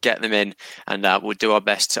sure to get them in and we'll do our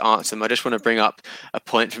best to answer them. I just want to bring up a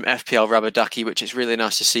point from FPL Rubber Ducky, which is really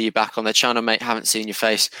nice to see you back on the channel, mate. Haven't seen your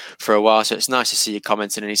face for a while, so it's nice to see you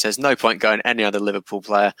commenting. And he says, no point going any other Liverpool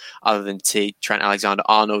player other than Trent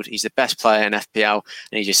Alexander-Arnold. He's the best player in FPL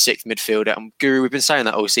and he's your 6th midfielder. And Guru, we've been saying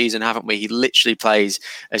that all season, haven't we? He literally plays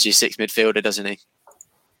as your 6th midfielder, doesn't he?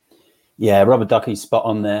 Yeah, Rubber Ducky's spot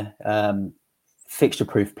on there.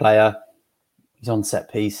 Fixture-proof player. He's on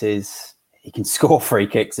set pieces. He can score free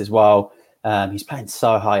kicks as well. He's playing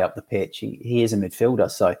so high up the pitch. He is a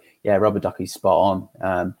midfielder. So, yeah, Rubber Ducky's spot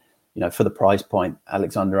on. You know, for the price point,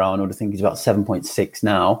 Alexander-Arnold, I think he's about 7.6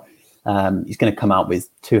 now. He's going to come out with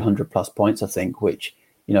 200-plus points, I think, which,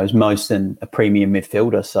 you know, is most than a premium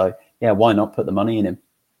midfielder. So, yeah, why not put the money in him?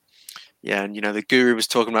 Yeah, and you know, the Guru was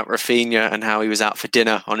talking about Rafinha and how he was out for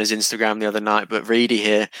dinner on his Instagram the other night. But Reedy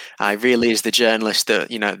here really is the journalist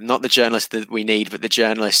that, you know, not the journalist that we need, but the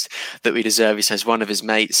journalist that we deserve. He says one of his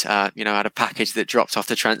mates, you know, had a package that dropped off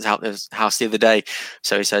to Trent's house the other day.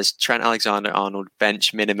 So he says Trent Alexander-Arnold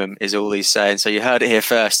bench minimum is all he's saying. So you heard it here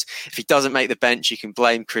first. If he doesn't make the bench, you can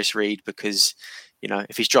blame Chris Reed, because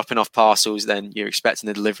if he's dropping off parcels, then you're expecting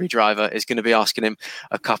the delivery driver is going to be asking him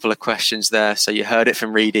a couple of questions there. So you heard it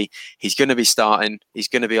from Reedy. He's going to be starting. He's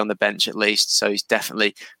going to be on the bench at least. So he's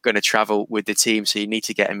definitely going to travel with the team. So you need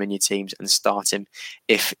to get him in your teams and start him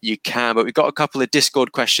if you can. But we've got a couple of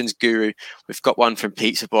Discord questions, Guru. We've got one from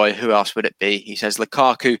Pizza Boy. Who else would it be? He says,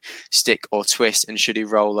 Lukaku, stick or twist, and should he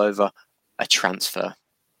roll over a transfer?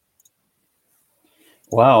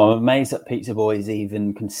 Wow, I'm amazed that Pizza Boy is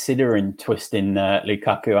even considering twisting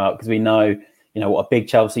Lukaku out, because we know, what a big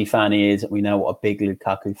Chelsea fan he is, and we know what a big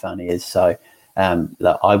Lukaku fan he is. So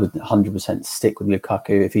look, I would 100% stick with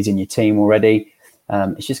Lukaku if he's in your team already.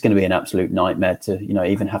 It's just going to be an absolute nightmare to,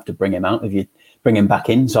 even have to bring him back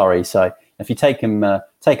in. Sorry. So if you take him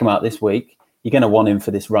out this week, you're going to want him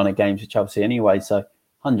for this run of games with Chelsea anyway. So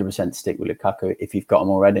 100% stick with Lukaku if you've got him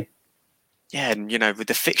already. Yeah, and with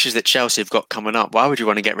the fixtures that Chelsea have got coming up, why would you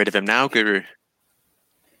want to get rid of him now, Guru?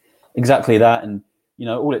 Exactly that, and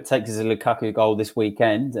all it takes is a Lukaku goal this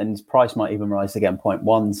weekend, and his price might even rise again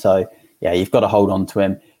 0.1. So yeah, you've got to hold on to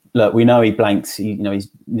him. Look, we know he blanks. He's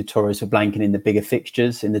notorious for blanking in the bigger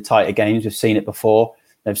fixtures, in the tighter games. We've seen it before.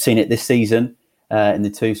 They've seen it this season in the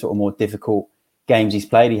two sort of more difficult games he's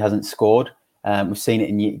played. He hasn't scored. We've seen it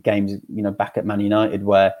in games, back at Man United,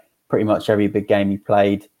 where pretty much every big game he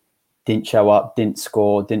played, didn't show up, didn't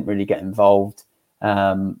score, didn't really get involved.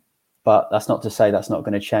 But that's not to say that's not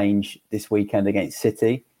going to change this weekend against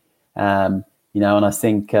City. And I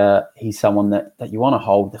think he's someone that you want to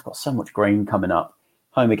hold. They've got so much green coming up.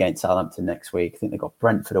 Home against Southampton next week. I think they've got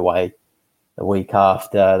Brentford away the week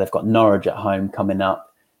after. They've got Norwich at home coming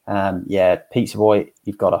up. Pizza Boy,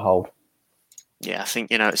 you've got to hold. Yeah, I think,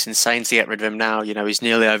 it's insane to get rid of him now. He's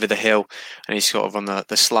nearly over the hill and he's sort of on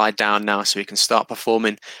the slide down now, so he can start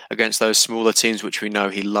performing against those smaller teams, which we know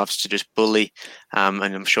he loves to just bully. And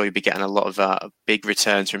I'm sure you'll be getting a lot of big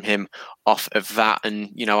returns from him off of that.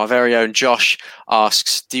 And, our very own Josh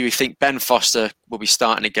asks, do you think Ben Foster will be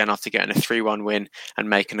starting again after getting a 3-1 win and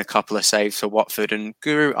making a couple of saves for Watford? And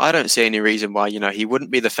Guru, I don't see any reason why, he wouldn't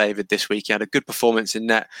be the favoured this week. He had a good performance in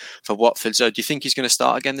net for Watford. So do you think he's going to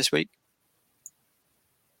start again this week?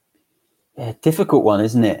 Yeah, difficult one,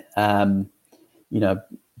 isn't it? Bachmann,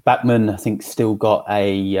 I think, still got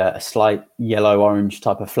a slight yellow-orange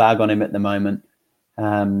type of flag on him at the moment.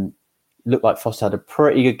 Looked like Foster had a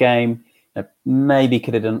pretty good game. Maybe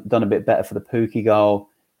could have done a bit better for the Pukki goal.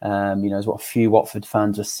 Is what a few Watford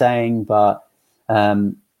fans are saying. But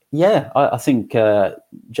I think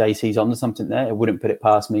JC's onto something there. I wouldn't put it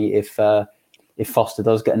past me if Foster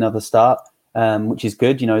does get another start, which is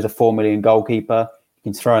good. He's a 4 million goalkeeper.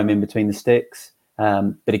 You can throw him in between the sticks.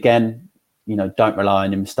 But again, don't rely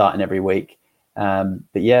on him starting every week. But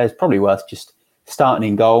yeah, it's probably worth just starting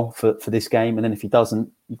in goal for this game. And then if he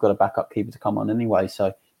doesn't, you've got a backup keeper to come on anyway.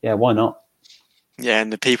 So yeah, why not? Yeah,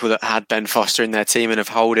 and the people that had Ben Foster in their team and have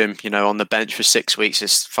held him, on the bench for 6 weeks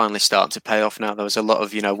is finally starting to pay off now. There was a lot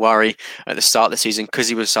of, worry at the start of the season because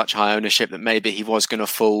he was such high ownership that maybe he was going to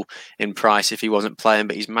fall in price if he wasn't playing,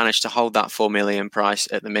 but he's managed to hold that 4 million price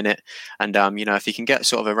at the minute. And, if he can get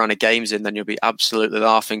sort of a run of games in, then you'll be absolutely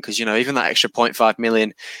laughing because, even that extra 0.5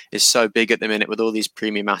 million is so big at the minute with all these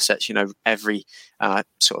premium assets. Every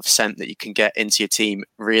sort of cent that you can get into your team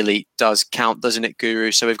really does count, doesn't it,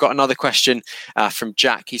 Guru? So we've got another question from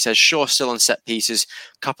Jack. He says, Shaw still on set pieces,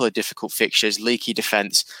 couple of difficult fixtures, leaky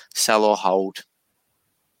defence, sell or hold?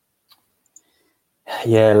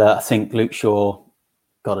 Yeah, I think Luke Shaw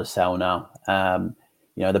got to sell now.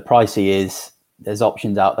 The price he is, there's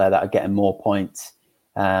options out there that are getting more points.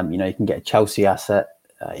 You can get a Chelsea asset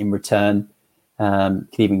in return. Could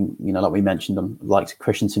even, like we mentioned, on likes of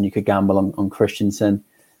Christensen, you could gamble on Christensen.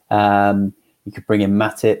 You could bring in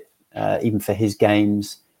Matip, even for his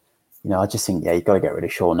games. I just think, you've got to get rid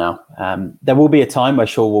of Shaw now. There will be a time where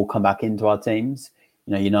Shaw will come back into our teams.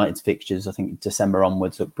 United's fixtures, I think December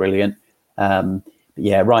onwards, look brilliant. But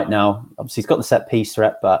yeah, right now, obviously he's got the set piece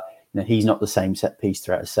threat, but he's not the same set piece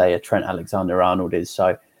threat as, say, a Trent Alexander-Arnold is.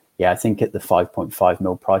 So yeah, I think at the 5.5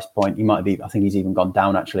 mil price point, he might be. I think he's even gone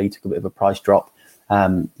down actually. He took a bit of a price drop.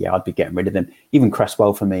 I'd be getting rid of him. Even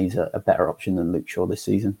Cresswell for me is a better option than Luke Shaw this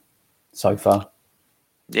season so far.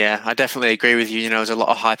 Yeah, I definitely agree with you. There's a lot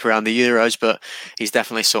of hype around the Euros, but he's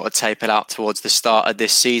definitely sort of tapered out towards the start of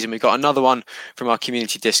this season. We've got another one from our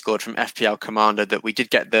community Discord from FPL Commander that we did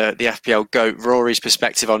get the FPL GOAT Rory's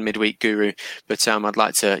perspective on midweek, Guru. But I'd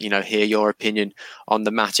like to, hear your opinion on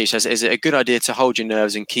the matter. He says, is it a good idea to hold your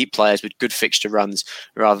nerves and keep players with good fixture runs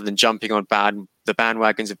rather than jumping on the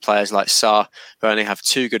bandwagons of players like Sarr, who only have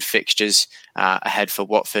 2 good fixtures ahead for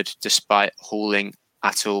Watford, despite hauling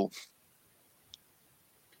at all?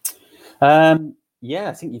 I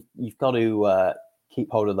think you've got to keep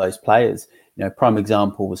hold of those players. You know, prime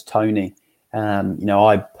example was Tony. You know,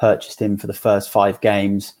 I purchased him for the first 5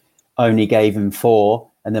 games, only gave him 4,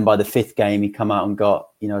 and then by the 5th game he come out and got,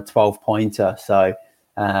 you know, a 12-pointer. So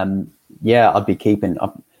yeah, I'd be keeping.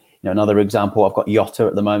 You know, another example, I've got Jota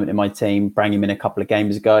at the moment in my team. Bring him in a couple of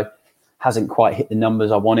games ago, hasn't quite hit the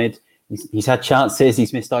numbers I wanted. He's had chances,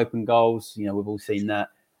 he's missed open goals. You know, we've all seen that.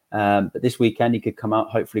 But this weekend he could come out,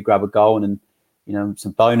 hopefully grab a goal and you know,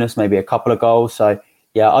 some bonus, maybe a couple of goals. So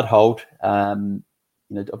yeah, I'd hold.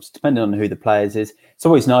 You know, depending on who the players is, it's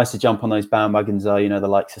always nice to jump on those bandwagons. You know, the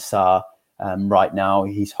likes of Sarr. Right now,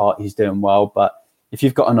 he's hot, he's doing well. But if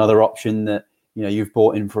you've got another option that you know you've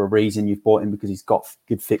bought in for a reason, you've bought in because he's got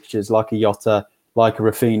good fixtures, like a Jota, like a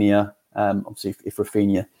Rafinha. Obviously, if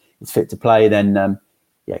Rafinha is fit to play, then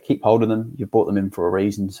yeah, keep hold of them. You've bought them in for a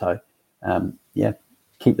reason. So yeah,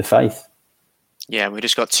 keep the faith. Yeah, we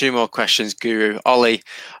just got 2 more questions, Guru. Ollie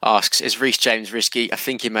asks, is Reece James risky? I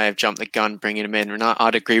think he may have jumped the gun bringing him in. And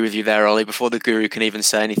I'd agree with you there, Ollie, before the Guru can even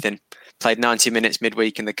say anything. Played 90 minutes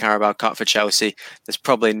midweek in the Carabao Cup for Chelsea. There's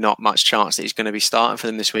probably not much chance that he's going to be starting for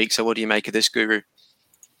them this week. So what do you make of this, Guru?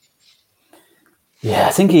 Yeah,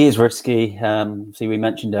 I think he is risky. See, we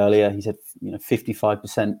mentioned earlier, he said, you know,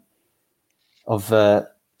 55% of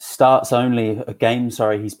starts only, a game,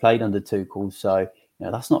 he's played under Tuchel. So, you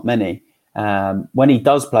know, that's not many. When he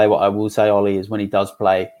does play, what I will say, Ollie, is when he does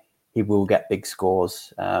play, he will get big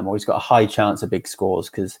scores, or he's got a high chance of big scores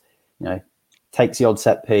because, you know, takes the odd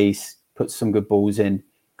set piece, puts some good balls in,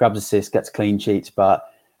 grabs assists, gets clean sheets. But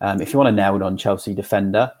if you want to nail it on Chelsea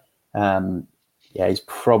defender, yeah, he's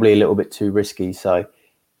probably a little bit too risky. So,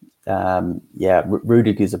 yeah,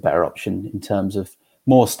 Rudiger's a better option in terms of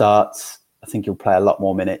more starts. I think he'll play a lot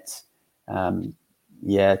more minutes.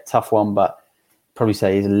 Yeah, tough one, but probably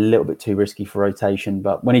say he's a little bit too risky for rotation,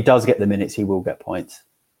 but when he does get the minutes, he will get points.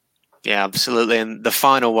 Yeah, absolutely. And the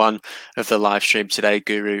final one of the live stream today,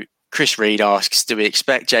 Guru, Chris Reed asks, do we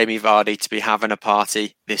expect Jamie Vardy to be having a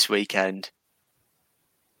party this weekend?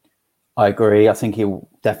 I agree. I think he'll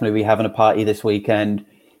definitely be having a party this weekend.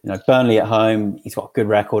 You know, Burnley at home, he's got a good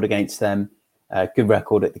record against them, good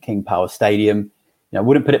record at the King Power Stadium. You know, I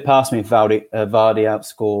wouldn't put it past me if Vardy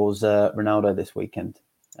outscores Ronaldo this weekend.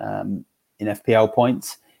 In FPL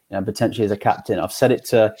points, you know, potentially as a captain. I've said it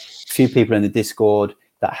to a few people in the Discord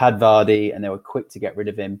that had Vardy and they were quick to get rid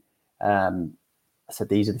of him. I said,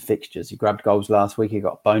 these are the fixtures. He grabbed goals last week. He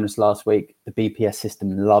got a bonus last week. The BPS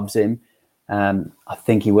system loves him. I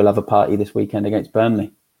think he will have a party this weekend against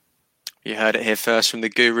Burnley. You heard it here first from the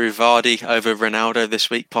Guru. Vardy over Ronaldo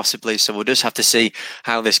this week, possibly. So we'll just have to see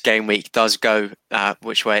how this game week does go,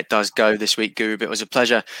 which way it does go this week, Guru. But it was a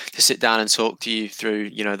pleasure to sit down and talk to you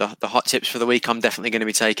through, you know, the hot tips for the week. I'm definitely going to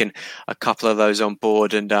be taking a couple of those on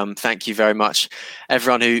board. And thank you very much,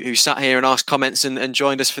 everyone who sat here and asked comments and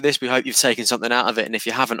joined us for this. We hope you've taken something out of it. And if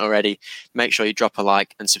you haven't already, make sure you drop a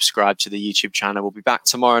like and subscribe to the YouTube channel. We'll be back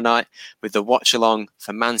tomorrow night with the watch along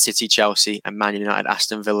for Man City, Chelsea and Man United,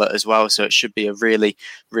 Aston Villa as well. So it should be a really,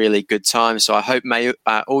 really good time. So I hope may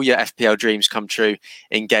all your FPL dreams come true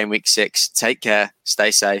in game week 6. Take care.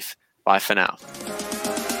 Stay safe. Bye for now.